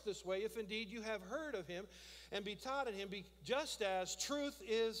Christ this way, if indeed you have heard of him and be taught in him, just as truth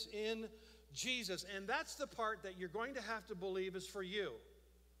is in Jesus. And that's the part that you're going to have to believe is for you.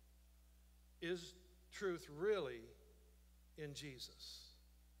 Is truth really in Jesus?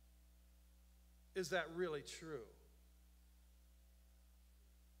 Is that really true?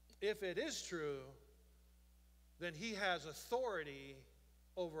 If it is true, then he has authority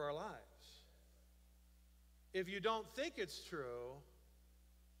over our lives. If you don't think it's true,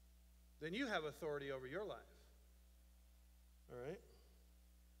 then you have authority over your life. All right?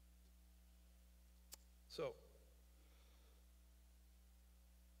 So,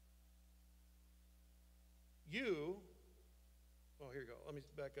 here you go. Let me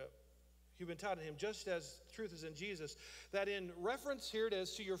back up. You've been taught in him, just as truth is in Jesus, that in reference, here it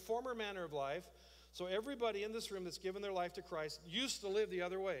is, to your former manner of life. So everybody in this room that's given their life to Christ used to live the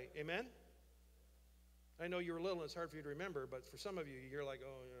other way. Amen? I know you were little and it's hard for you to remember, but for some of you, you're like,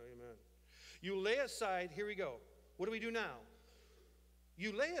 oh, yeah, amen. You lay aside, here we go. What do we do now?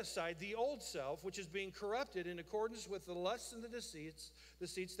 You lay aside the old self, which is being corrupted in accordance with the lusts and the deceits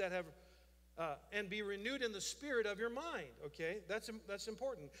that have, and be renewed in the spirit of your mind. Okay, that's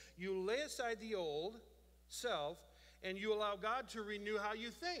important. You lay aside the old self, and you allow God to renew how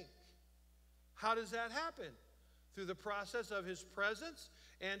you think. How does that happen? Through the process of his presence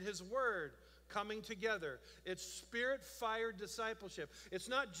and his word coming together. It's spirit-fired discipleship. It's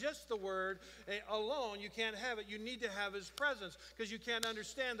not just the word alone. You can't have it. You need to have his presence, because you can't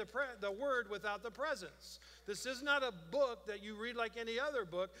understand the word without the presence. This is not a book that you read like any other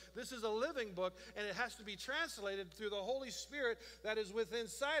book. This is a living book, and it has to be translated through the Holy Spirit that is within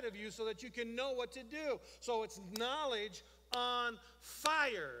inside of you so that you can know what to do. So it's knowledge on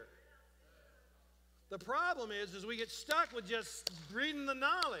fire. The problem is we get stuck with just reading the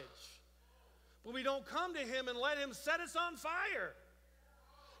knowledge. But we don't come to him and let him set us on fire.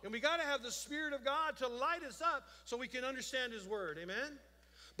 And we got to have the Spirit of God to light us up so we can understand his word. Amen?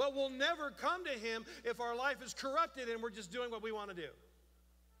 But we'll never come to him if our life is corrupted and we're just doing what we want to do.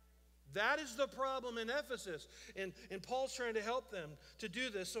 That is the problem in Ephesus. And Paul's trying to help them to do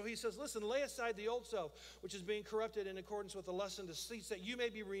this. So he says, listen, lay aside the old self, which is being corrupted in accordance with the lust and deceits, that you may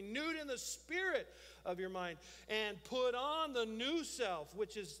be renewed in the spirit of your mind, and put on the new self,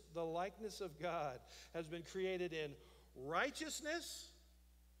 which is the likeness of God, has been created in righteousness,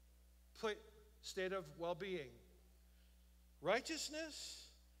 state of well-being, righteousness,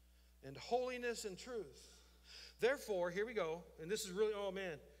 and holiness and truth. Therefore, here we go, and this is really, oh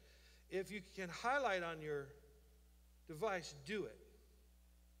man, if you can highlight on your device, do it.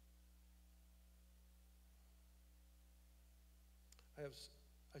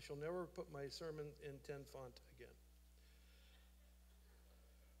 I shall never put my sermon in 10 font again.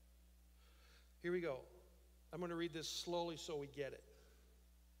 Here we go. I'm going to read this slowly so we get it.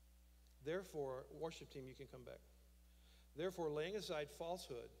 Therefore, worship team, you can come back. Therefore, laying aside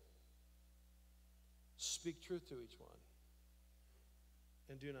falsehood, speak truth to each one.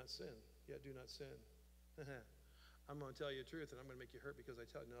 And do not sin. Yeah, do not sin. I'm going to tell you the truth, and I'm going to make you hurt because I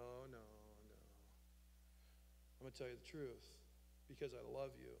tell you. No. I'm going to tell you the truth because I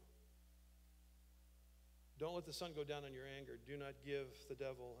love you. Don't let the sun go down on your anger. Do not give the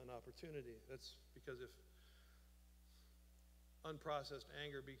devil an opportunity. That's because if unprocessed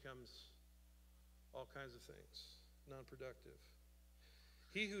anger becomes all kinds of things, non-productive.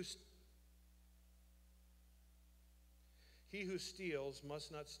 He who steals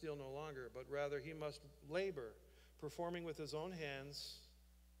must not steal no longer, but rather he must labor, performing with his own hands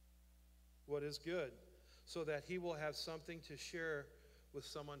what is good, so that he will have something to share with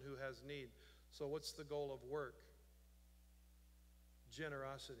someone who has need. So what's the goal of work?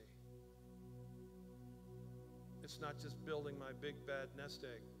 Generosity. It's not just building my big bad nest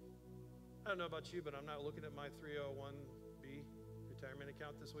egg. I don't know about you, but I'm not looking at my 301B retirement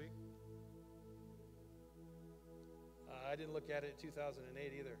account this week. I didn't look at it in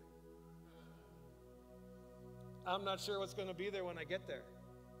 2008 either. I'm not sure what's going to be there when I get there.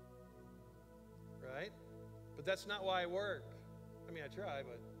 Right? But that's not why I work. I mean, I try,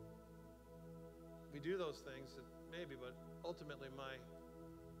 but we do those things, maybe, but ultimately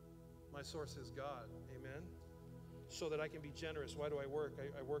my source is God. Amen? So that I can be generous. Why do I work?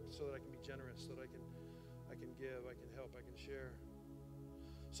 I work so that I can be generous, so that I can give, I can help, I can share.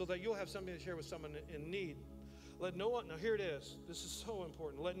 So that you'll have something to share with someone in need. Let no one, now here it is. This is so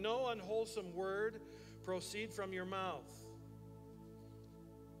important. Let no unwholesome word proceed from your mouth,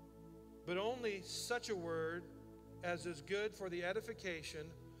 but only such a word as is good for the edification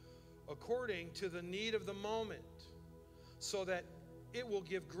according to the need of the moment, so that it will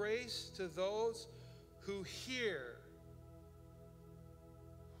give grace to those who hear.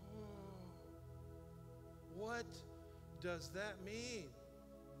 What does that mean?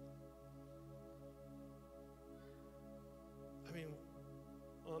 I mean,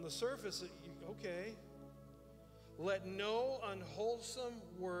 on the surface, okay. Let no unwholesome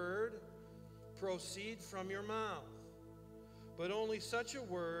word proceed from your mouth, but only such a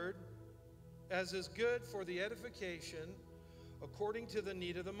word as is good for the edification according to the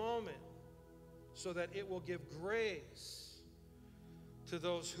need of the moment, so that it will give grace to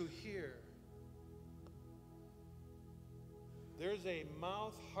those who hear. There's a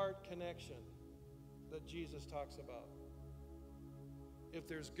mouth-heart connection that Jesus talks about. If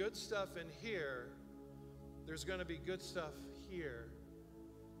there's good stuff in here, there's going to be good stuff here.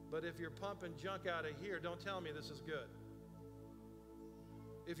 But if you're pumping junk out of here, don't tell me this is good.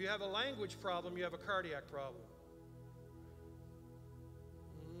 If you have a language problem, you have a cardiac problem.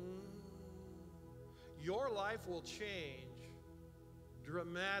 Your life will change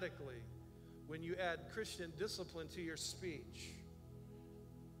dramatically when you add Christian discipline to your speech.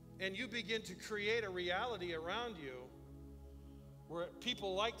 And you begin to create a reality around you where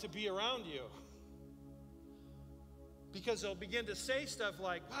people like to be around you. Because they'll begin to say stuff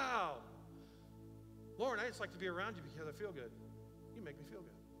like, wow, Lauren, I just like to be around you because I feel good. You make me feel good.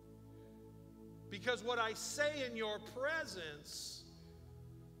 Because what I say in your presence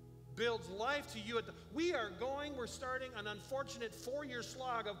builds life to you. We're starting an unfortunate 4-year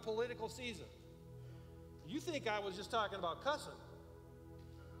slog of political season. You think I was just talking about cussing.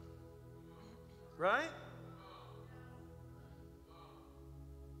 Right?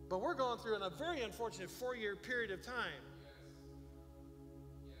 But we're going through a very unfortunate 4-year period of time.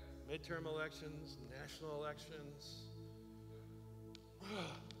 Midterm elections, national elections.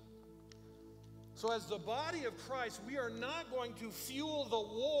 So as the body of Christ, we are not going to fuel the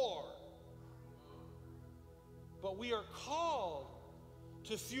war, but we are called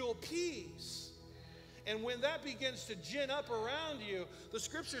to fuel peace. And when that begins to gin up around you, the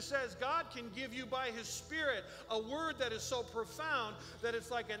scripture says God can give you by his Spirit a word that is so profound that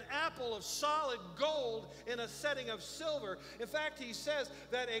it's like an apple of solid gold in a setting of silver. In fact, he says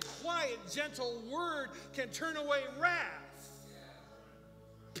that a quiet, gentle word can turn away wrath.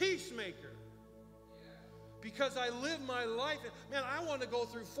 Peacemaker. Because I live my life. Man, I want to go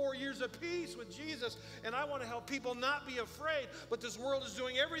through 4 years of peace with Jesus, and I want to help people not be afraid. But this world is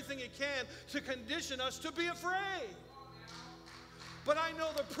doing everything it can to condition us to be afraid. But I know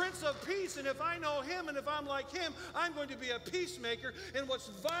the Prince of Peace, and if I know him and if I'm like him, I'm going to be a peacemaker. And what's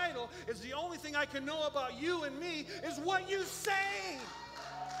vital is the only thing I can know about you and me is what you say.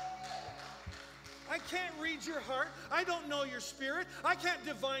 I can't read your heart. I don't know your spirit. I can't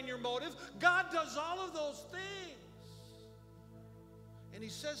divine your motive. God does all of those things. And he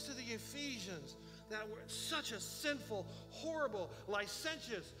says to the Ephesians that we're such a sinful, horrible,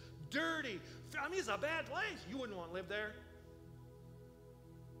 licentious, dirty, I mean, it's a bad place. You wouldn't want to live there.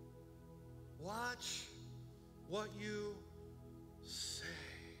 Watch what you say.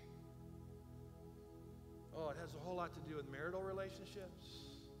 Oh, it has a whole lot to do with marital relationships.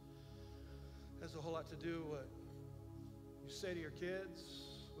 It has a whole lot to do with what you say to your kids,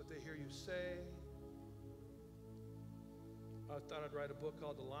 what they hear you say. I thought I'd write a book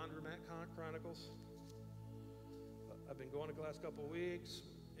called The Laundromat Chronicles. I've been going the last couple of weeks,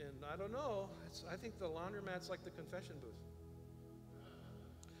 and I don't know. I think the laundromat's like the confession booth.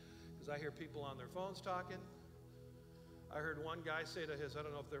 Because I hear people on their phones talking. I heard one guy say to his, I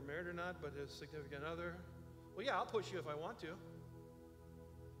don't know if they're married or not, but his significant other, well, yeah, I'll push you if I want to.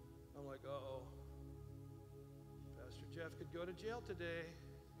 I'm like, uh-oh. Pastor Jeff could go to jail today.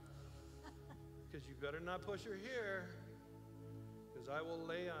 Because you better not push her here. Because I will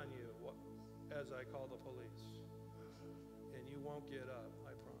lay on you as I call the police. And you won't get up,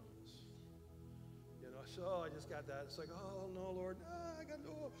 I promise. You know, so I just got that. It's like, oh, no, Lord. I got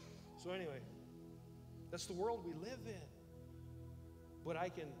no. So anyway, that's the world we live in. But I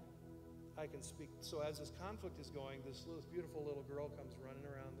can I can speak. So as this conflict is going, this beautiful little girl comes running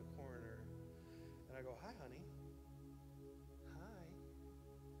around the corner. And I go, hi, honey. Hi.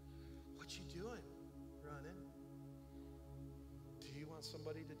 What you doing? Running. Do you want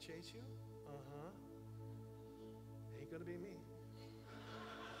somebody to chase you? Uh-huh. Ain't gonna be me.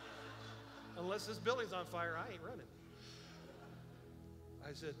 Unless this building's on fire, I ain't running.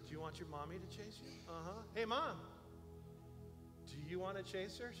 I said, do you want your mommy to chase you? Uh-huh. Hey, Mom, do you want to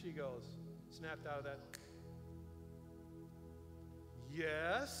chase her? She goes, snapped out of that.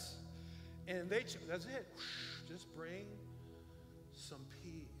 Yes. And that's it. Just bring some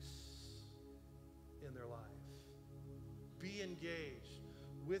peace in their life. Be engaged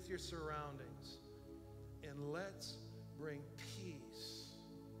with your surroundings. And let's bring peace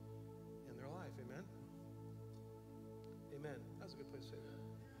in their life. Amen? Amen. That's a good place to say that.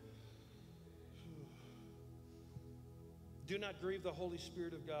 Do not grieve the Holy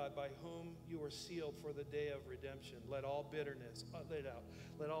Spirit of God, by whom you are sealed for the day of redemption. Let all bitterness, lay it out.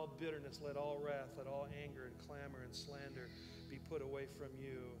 Let all bitterness, let all wrath, let all anger and clamor and slander be put away from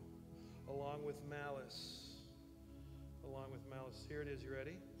you, along with malice. Along with malice. Here it is. You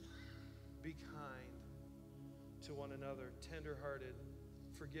ready? Be kind to one another, tender-hearted,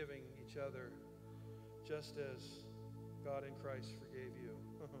 forgiving each other, just as God in Christ forgave you.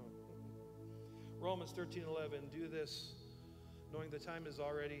 Romans 13:11. Do this, knowing the time is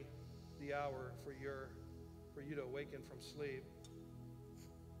already the hour for you to awaken from sleep.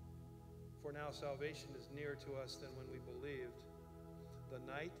 For now salvation is nearer to us than when we believed. The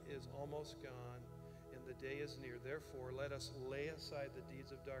night is almost gone, and the day is near. Therefore, let us lay aside the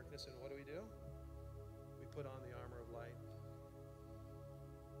deeds of darkness, and what do? We put on the armor of light.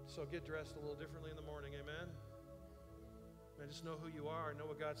 So get dressed a little differently in the morning, amen? And just know who you are, know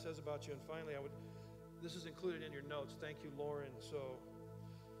what God says about you. And finally, this is included in your notes. Thank you, Lauren. So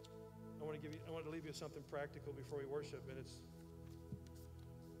I want to leave you with something practical before we worship, and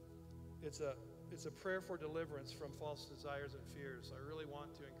it's a prayer for deliverance from false desires and fears. I really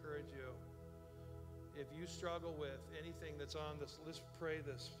want to encourage you. If you struggle with anything that's on this list, pray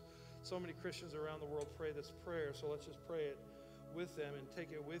this. So many Christians around the world pray this prayer, so let's just pray it with them and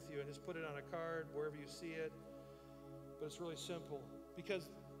take it with you and just put it on a card wherever you see it. But it's really simple, because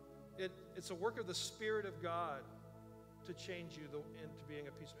it's a work of the Spirit of God to change you into being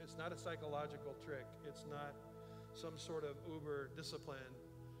a peacemaker. It's not a psychological trick. It's not some sort of uber discipline.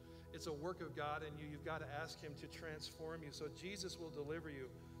 It's a work of God in you. You've got to ask Him to transform you so Jesus will deliver you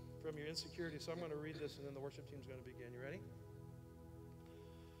from your insecurity. So I'm going to read this, and then the worship team's going to begin. You ready?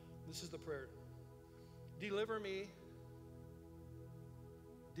 This is the prayer. Deliver me.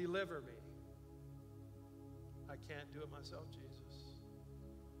 Deliver me. I can't do it myself, Jesus.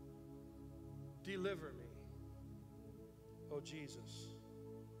 Deliver me, oh Jesus,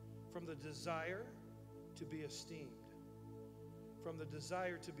 from the desire to be esteemed, from the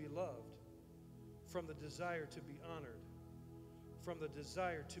desire to be loved, from the desire to be honored, from the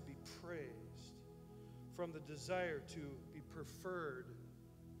desire to be praised, from the desire to be preferred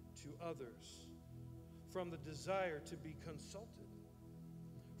to others, from the desire to be consulted,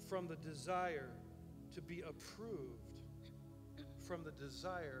 from the desire to be approved, from the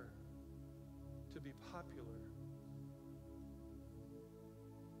desire to be popular.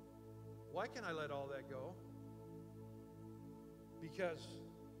 Why can I let all that go? Because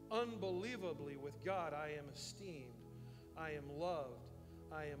unbelievably with God I am esteemed, I am loved,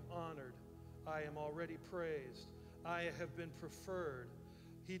 I am honored, I am already praised, I have been preferred.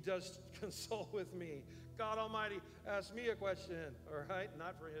 He does consult with me. God Almighty asked me a question, all right?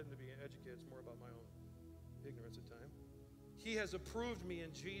 Not for Him to be educated, it's more about my own ignorance at times. He has approved me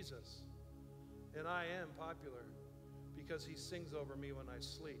in Jesus. And I am popular because He sings over me when I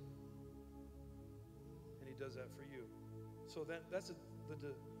sleep. And He does that for you. So that's the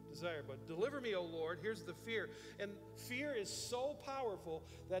desire. But deliver me, O Lord. Here's the fear. And fear is so powerful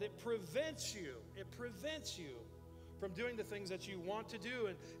that it prevents you. It prevents you from doing the things that you want to do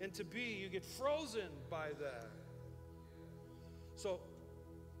and to be. You get frozen by that. So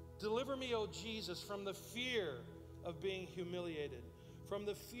deliver me, O Jesus, from the fear of being humiliated, from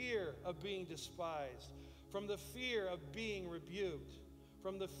the fear of being despised, from the fear of being rebuked,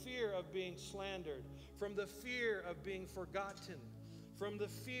 from the fear of being slandered, from the fear of being forgotten, from the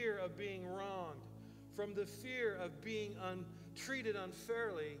fear of being wronged, from the fear of being treated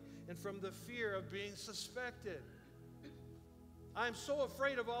unfairly, and from the fear of being suspected. I'm so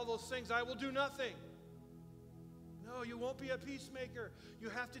afraid of all those things, I will do nothing. No, you won't be a peacemaker. You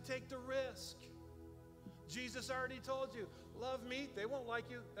have to take the risk. Jesus already told you, love me. They won't like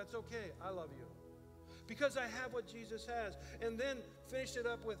you. That's okay. I love you. because I have what Jesus has. And then finished it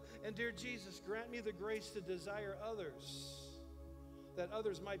up with, and dear Jesus, grant me the grace to desire others, that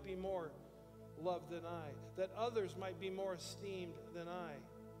others might be more loved than I, that others might be more esteemed than I,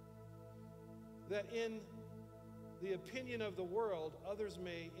 that in the opinion of the world, others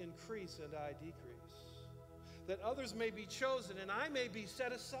may increase and I decrease, that others may be chosen and I may be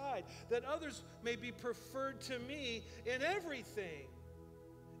set aside, that others may be preferred to me in everything,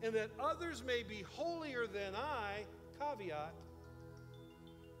 and that others may be holier than I, caveat,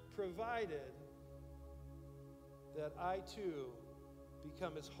 provided that I too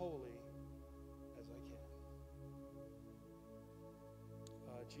become as holy as I can.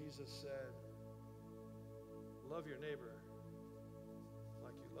 Jesus said, love your neighbor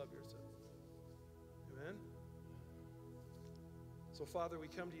like you love yourself. Amen? So, Father, we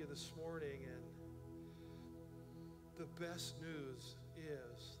come to you this morning, and the best news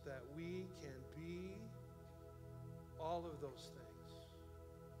is that we can be all of those things.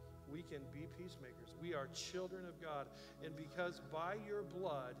 We can be peacemakers. We are children of God. And because by your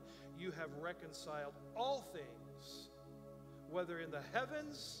blood you have reconciled all things, whether in the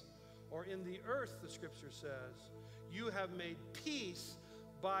heavens or in the earth, the scripture says, you have made peace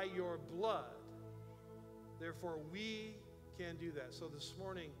by your blood. Therefore, we can do that. So this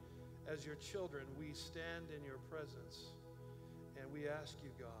morning, as your children, we stand in your presence, and we ask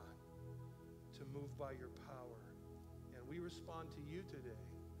you, God, to move by your power. And we respond to you today.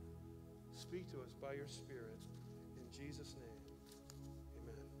 Speak to us by your Spirit. In Jesus' name,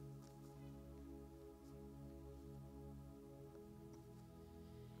 amen.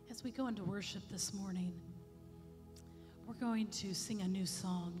 As we go into worship this morning, we're going to sing a new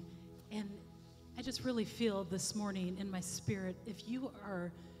song. And I just really feel this morning in my spirit, if you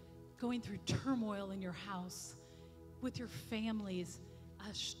are going through turmoil in your house, with your families,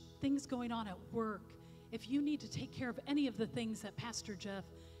 things going on at work, if you need to take care of any of the things that Pastor Jeff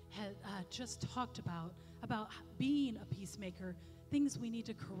had just talked about being a peacemaker, things we need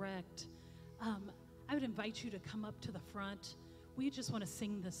to correct, I would invite you to come up to the front. We just want to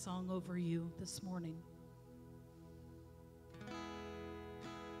sing this song over you this morning.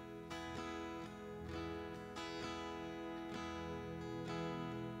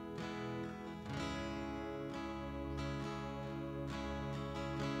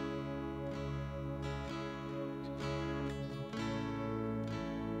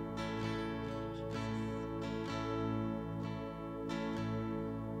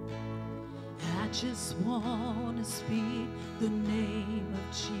 I just want to speak the name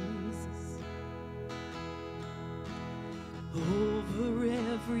of Jesus over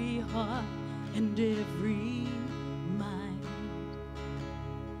every heart and every mind,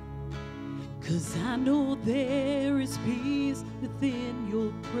 'cause I know there is peace within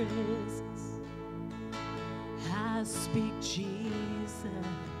your presence. I speak Jesus.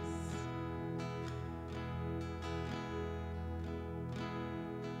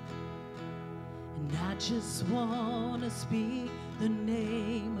 I just want to speak the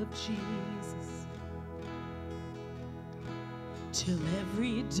name of Jesus till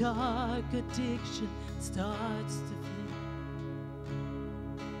every dark addiction starts to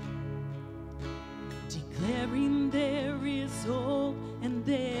flee, declaring there is hope and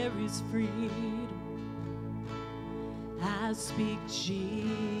there is freedom. I speak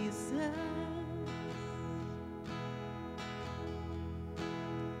Jesus.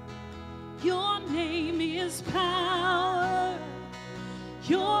 Your name is power.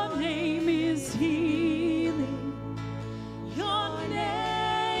 Your name is healing. Your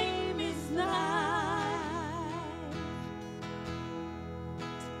name is life.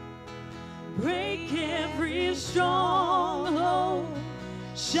 Break every stronghold.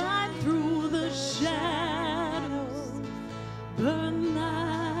 Shine through the shadows. Burn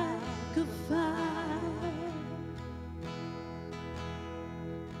like a fire.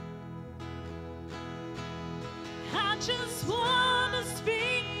 I just want to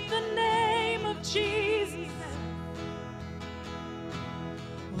speak the name of Jesus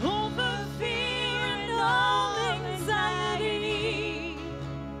over fear and all anxiety.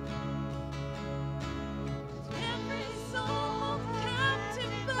 Every soul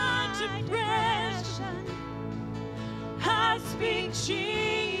captive by depression, I speak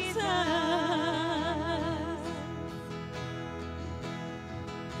Jesus.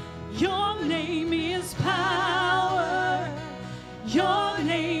 Your name is power. Your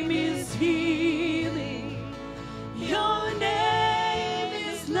name is healing. Your name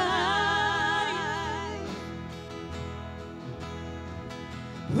is life.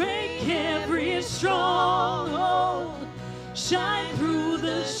 Break every stronghold. Shine through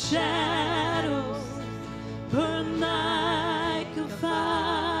the shadows.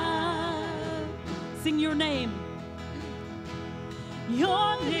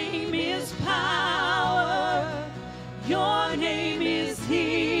 Your name is power. Your name is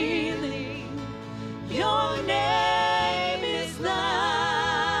healing. Your name is life.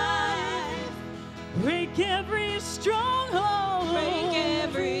 Break every stronghold. Break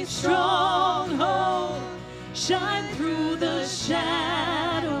every stronghold. Shine through the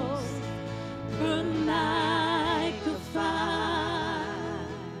shadows. Burn like a fire.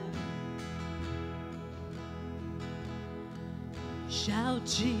 Shout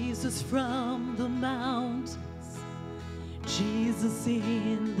Jesus from the mountains. Jesus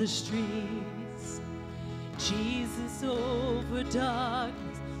in the streets. Jesus over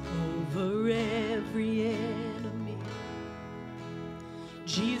darkness, over every enemy.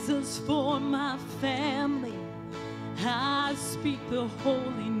 Jesus for my family, I speak the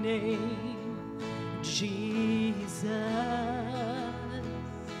holy name, Jesus.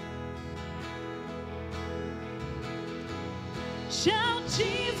 Shout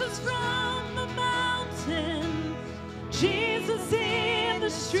Jesus from the mountain, Jesus in the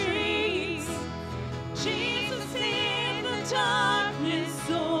streets, Jesus in the darkness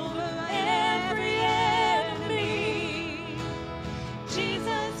over every enemy.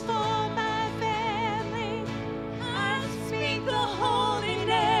 Jesus for my family, I speak the holy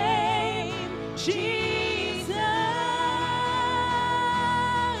name, Jesus.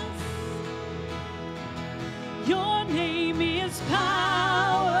 Your name is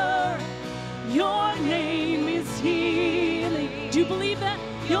power. Your name is healing. Do you believe that?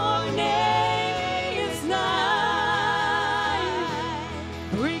 Your name is life.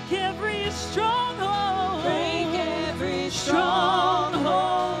 Break every stronghold. Break every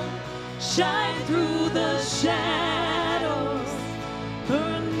stronghold. Shine through the shadows.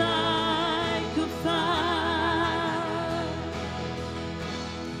 Burn like a fire.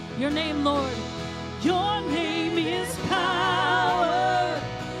 Your name, Lord. Your name is power.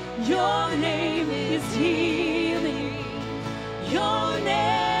 Your name is healing. Your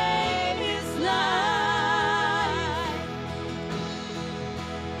name is life.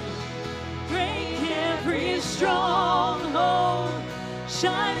 Break every stronghold.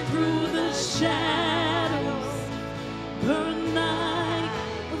 Shine through the shadows. Burn like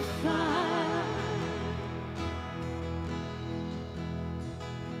a fire.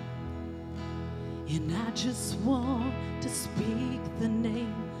 And I just want to speak the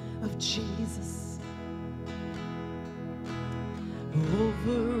name of Jesus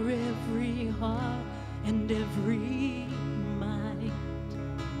over every heart and every mind.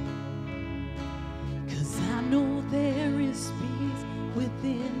 'Cause I know there is peace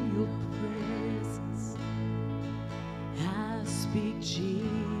within your presence. I speak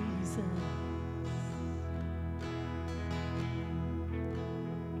Jesus.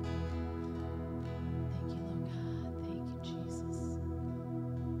 Thank you, Lord God. Thank you, Jesus.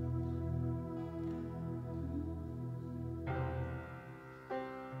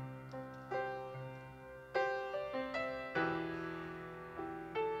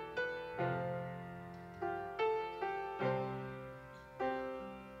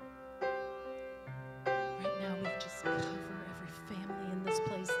 Right now, we just cover every family in this place.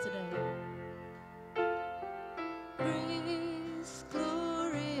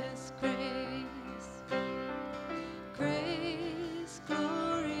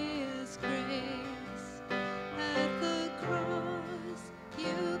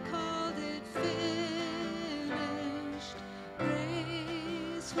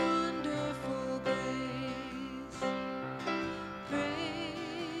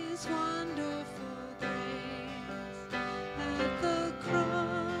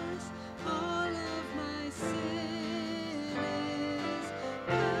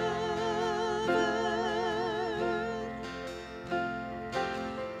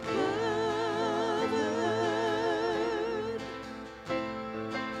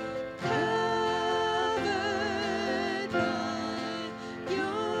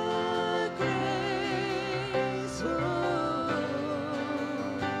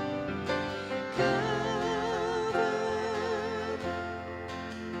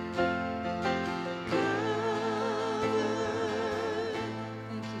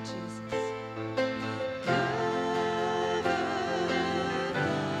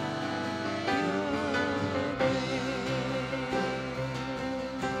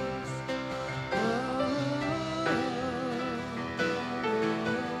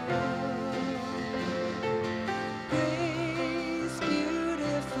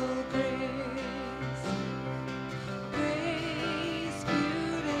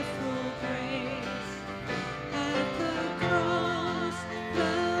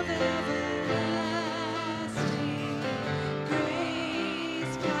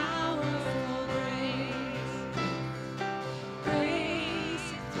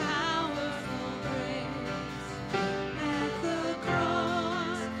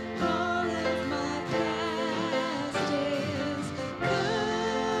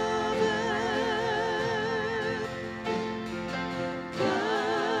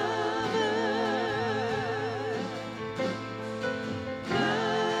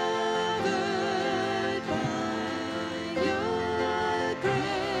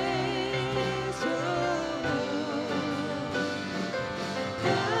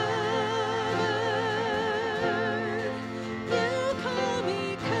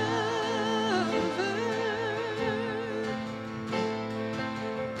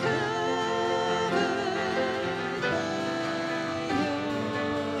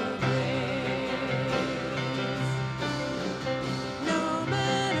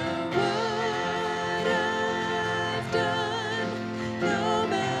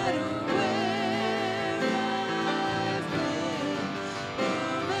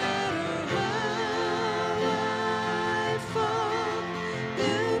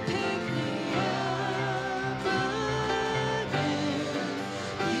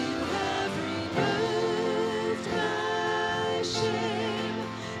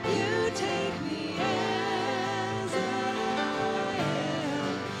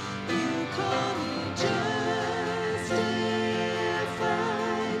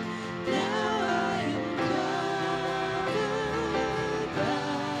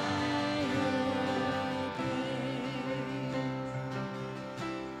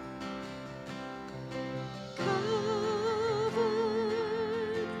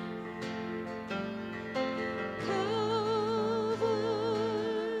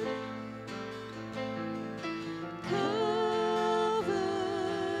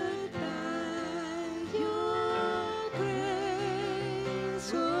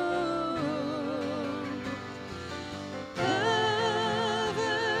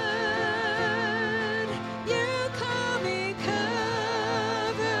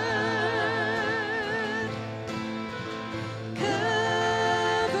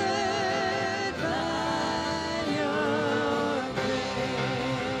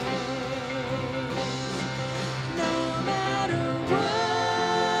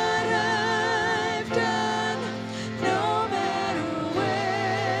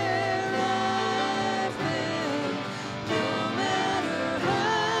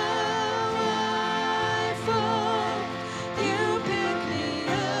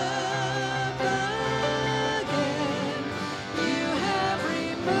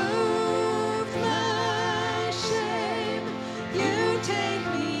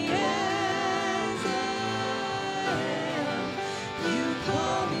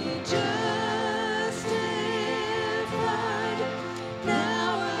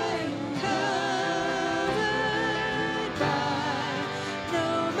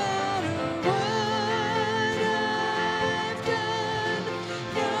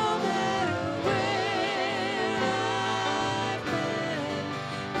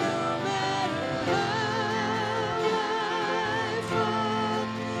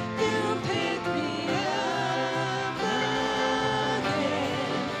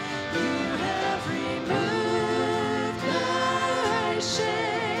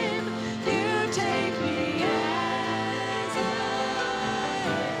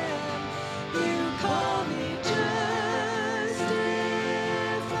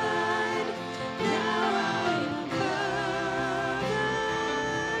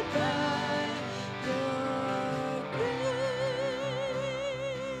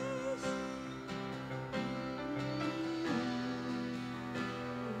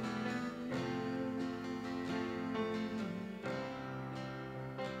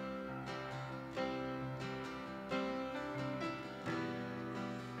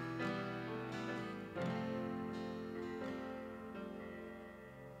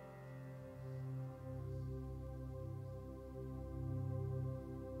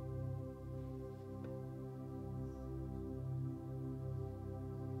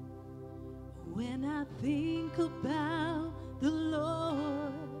 When I think about the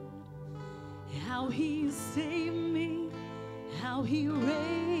Lord, how He saved me, how He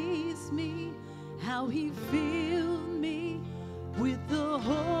raised me, how He filled me with the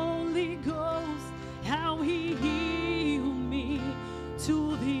Holy Ghost, how He healed me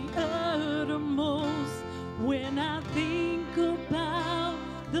to the uttermost. When I think about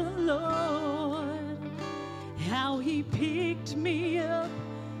the Lord, how He picked me up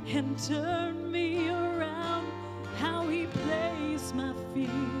and turned me around, how He placed my feet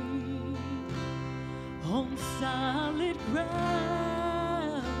on solid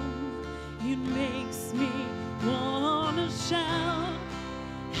ground, it makes me wanna shout,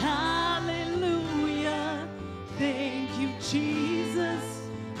 hallelujah, thank you, Jesus,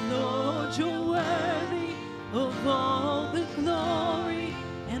 Lord, you're worthy of all the glory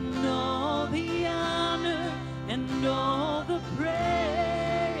and all the honor and all the praise.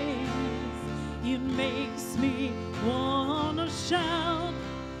 It makes me wanna shout,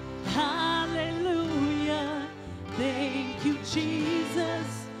 hallelujah, thank you,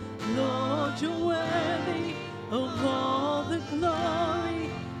 Jesus, Lord, you're worthy of all the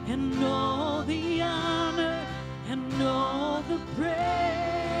glory and all the honor and all the praise.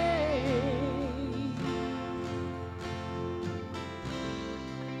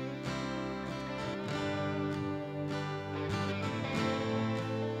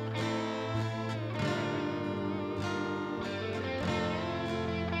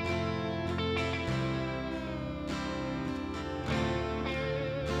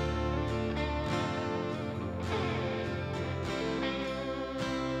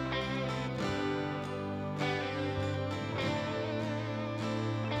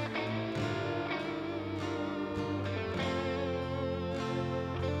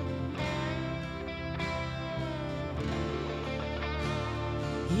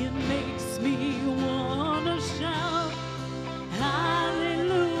 It makes me wanna shout,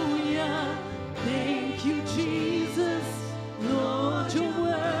 hallelujah, thank you, Jesus, Lord, you're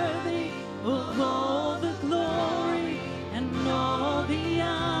worthy of all the glory and all the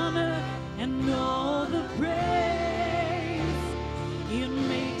honor and all the praise. It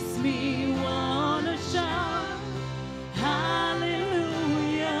makes me wanna shout,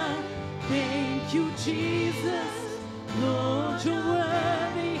 hallelujah, thank you, Jesus, Lord, you're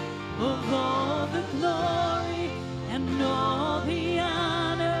worthy of all the glory and all the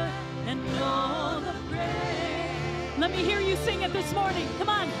honor and all the praise. Let me hear you sing it this morning. Come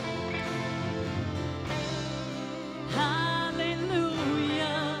on.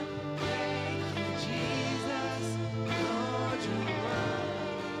 Hallelujah. Thank you, Jesus, Lord, you're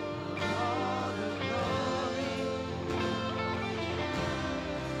worthy of all the glory.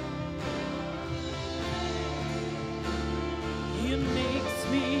 It makes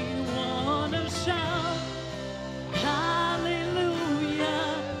me wanna shout, hallelujah,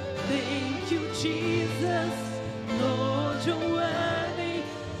 thank you, Jesus, Lord, you're worthy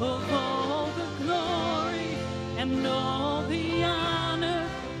of all the glory and all the honor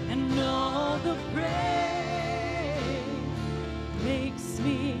and all the praise. Makes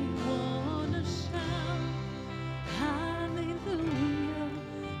me wanna shout, hallelujah,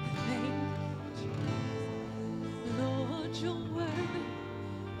 thank you, Jesus, Lord, you're worthy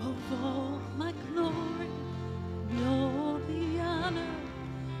of all my glory, and all the honor,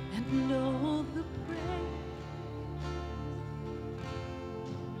 and all the praise.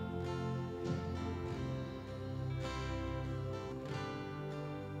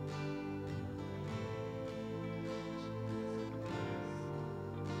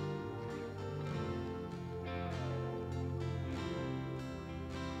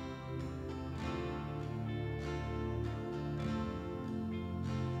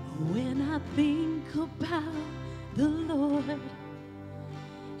 When I think about the Lord,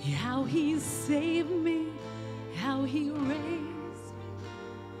 how He saved me, how He raised me,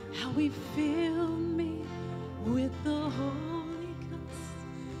 how He filled me with the Holy Ghost,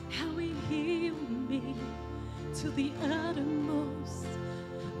 how He healed me to the uttermost.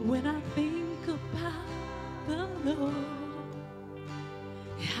 When I think about the Lord,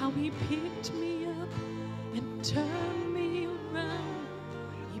 how He picked me up and turned me around,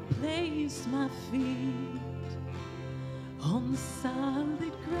 He placed my feet on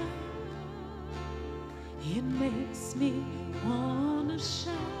solid ground. It makes me wanna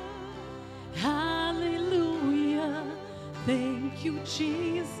shout, hallelujah, thank you,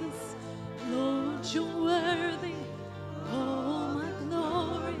 Jesus, Lord, you're worthy of all my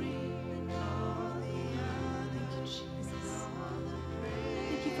glory. Thank you, Jesus.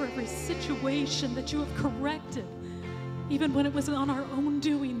 Thank you for every situation that you have corrected, even when it was on our own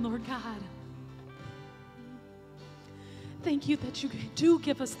doing, Lord God. Thank you that you do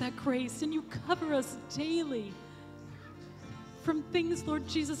give us that grace and you cover us daily from things, Lord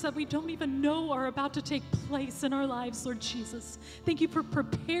Jesus, that we don't even know are about to take place in our lives, Lord Jesus. Thank you for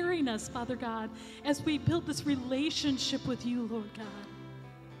preparing us, Father God, as we build this relationship with you, Lord God.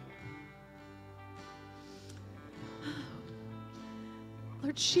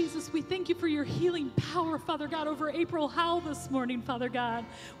 Lord Jesus, we thank you for your healing power, Father God, over April Howell this morning, Father God.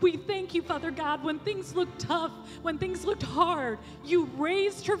 We thank you, Father God, when things looked tough, when things looked hard, you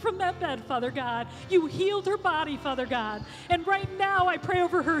raised her from that bed, Father God. You healed her body, Father God. And right now, I pray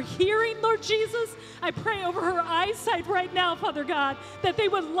over her hearing, Lord Jesus. I pray over her eyesight right now, Father God, that they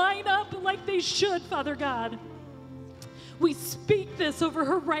would line up like they should, Father God. We speak this over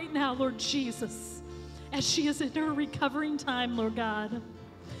her right now, Lord Jesus, as she is in her recovering time, Lord God.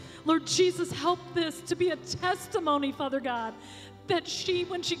 Lord Jesus, help this to be a testimony, Father God, that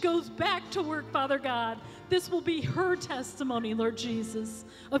when she goes back to work, Father God, this will be her testimony, Lord Jesus,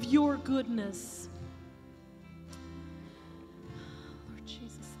 of your goodness. Lord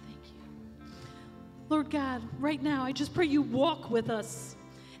Jesus, thank you. Lord God, right now, I just pray you walk with us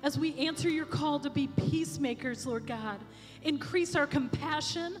as we answer your call to be peacemakers, Lord God. Increase our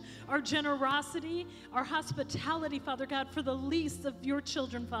compassion, our generosity, our hospitality, Father God, for the least of your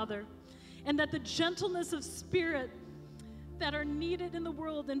children, Father. And that the gentleness of spirit that are needed in the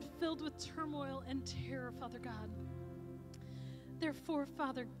world and filled with turmoil and terror, Father God. Therefore,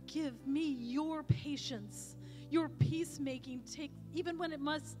 Father, give me your patience, your peacemaking, even when it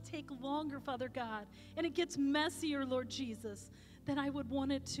must take longer, Father God, and it gets messier, Lord Jesus, than I would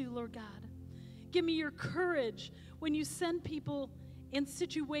want it to, Lord God. Give me your courage when you send people in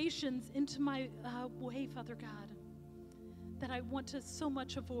situations into my way, Father God, that I want to so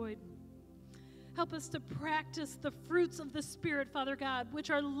much avoid. Help us to practice the fruits of the Spirit, Father God, which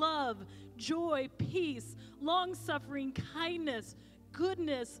are love, joy, peace, long-suffering, kindness,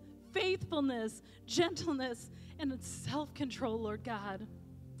 goodness, faithfulness, gentleness, and self-control, Lord God.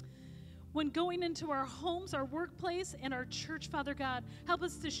 When going into our homes, our workplace, and our church, Father God, help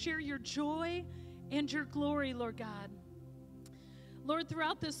us to share your joy and your glory, Lord God. Lord,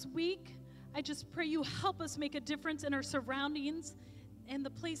 throughout this week, I just pray you help us make a difference in our surroundings and the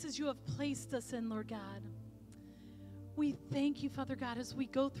places you have placed us in, Lord God. We thank you, Father God, as we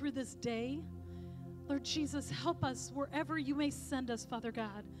go through this day. Lord Jesus, help us wherever you may send us, Father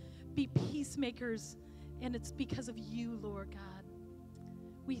God. Be peacemakers, and it's because of you, Lord God.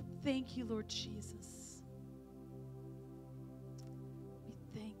 We thank you, Lord Jesus. We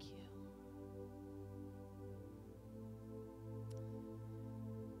thank you.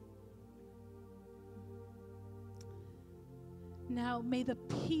 Now, may the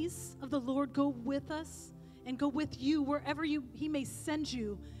peace of the Lord go with us and go with you wherever he may send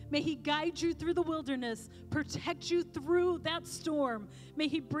you. May he guide you through the wilderness, protect you through that storm. May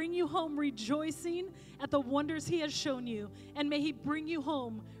he bring you home rejoicing at the wonders he has shown you. And may he bring you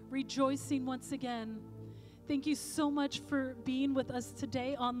home rejoicing once again. Thank you so much for being with us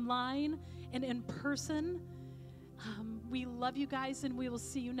today online and in person. We love you guys, and we will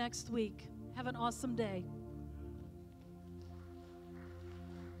see you next week. Have an awesome day.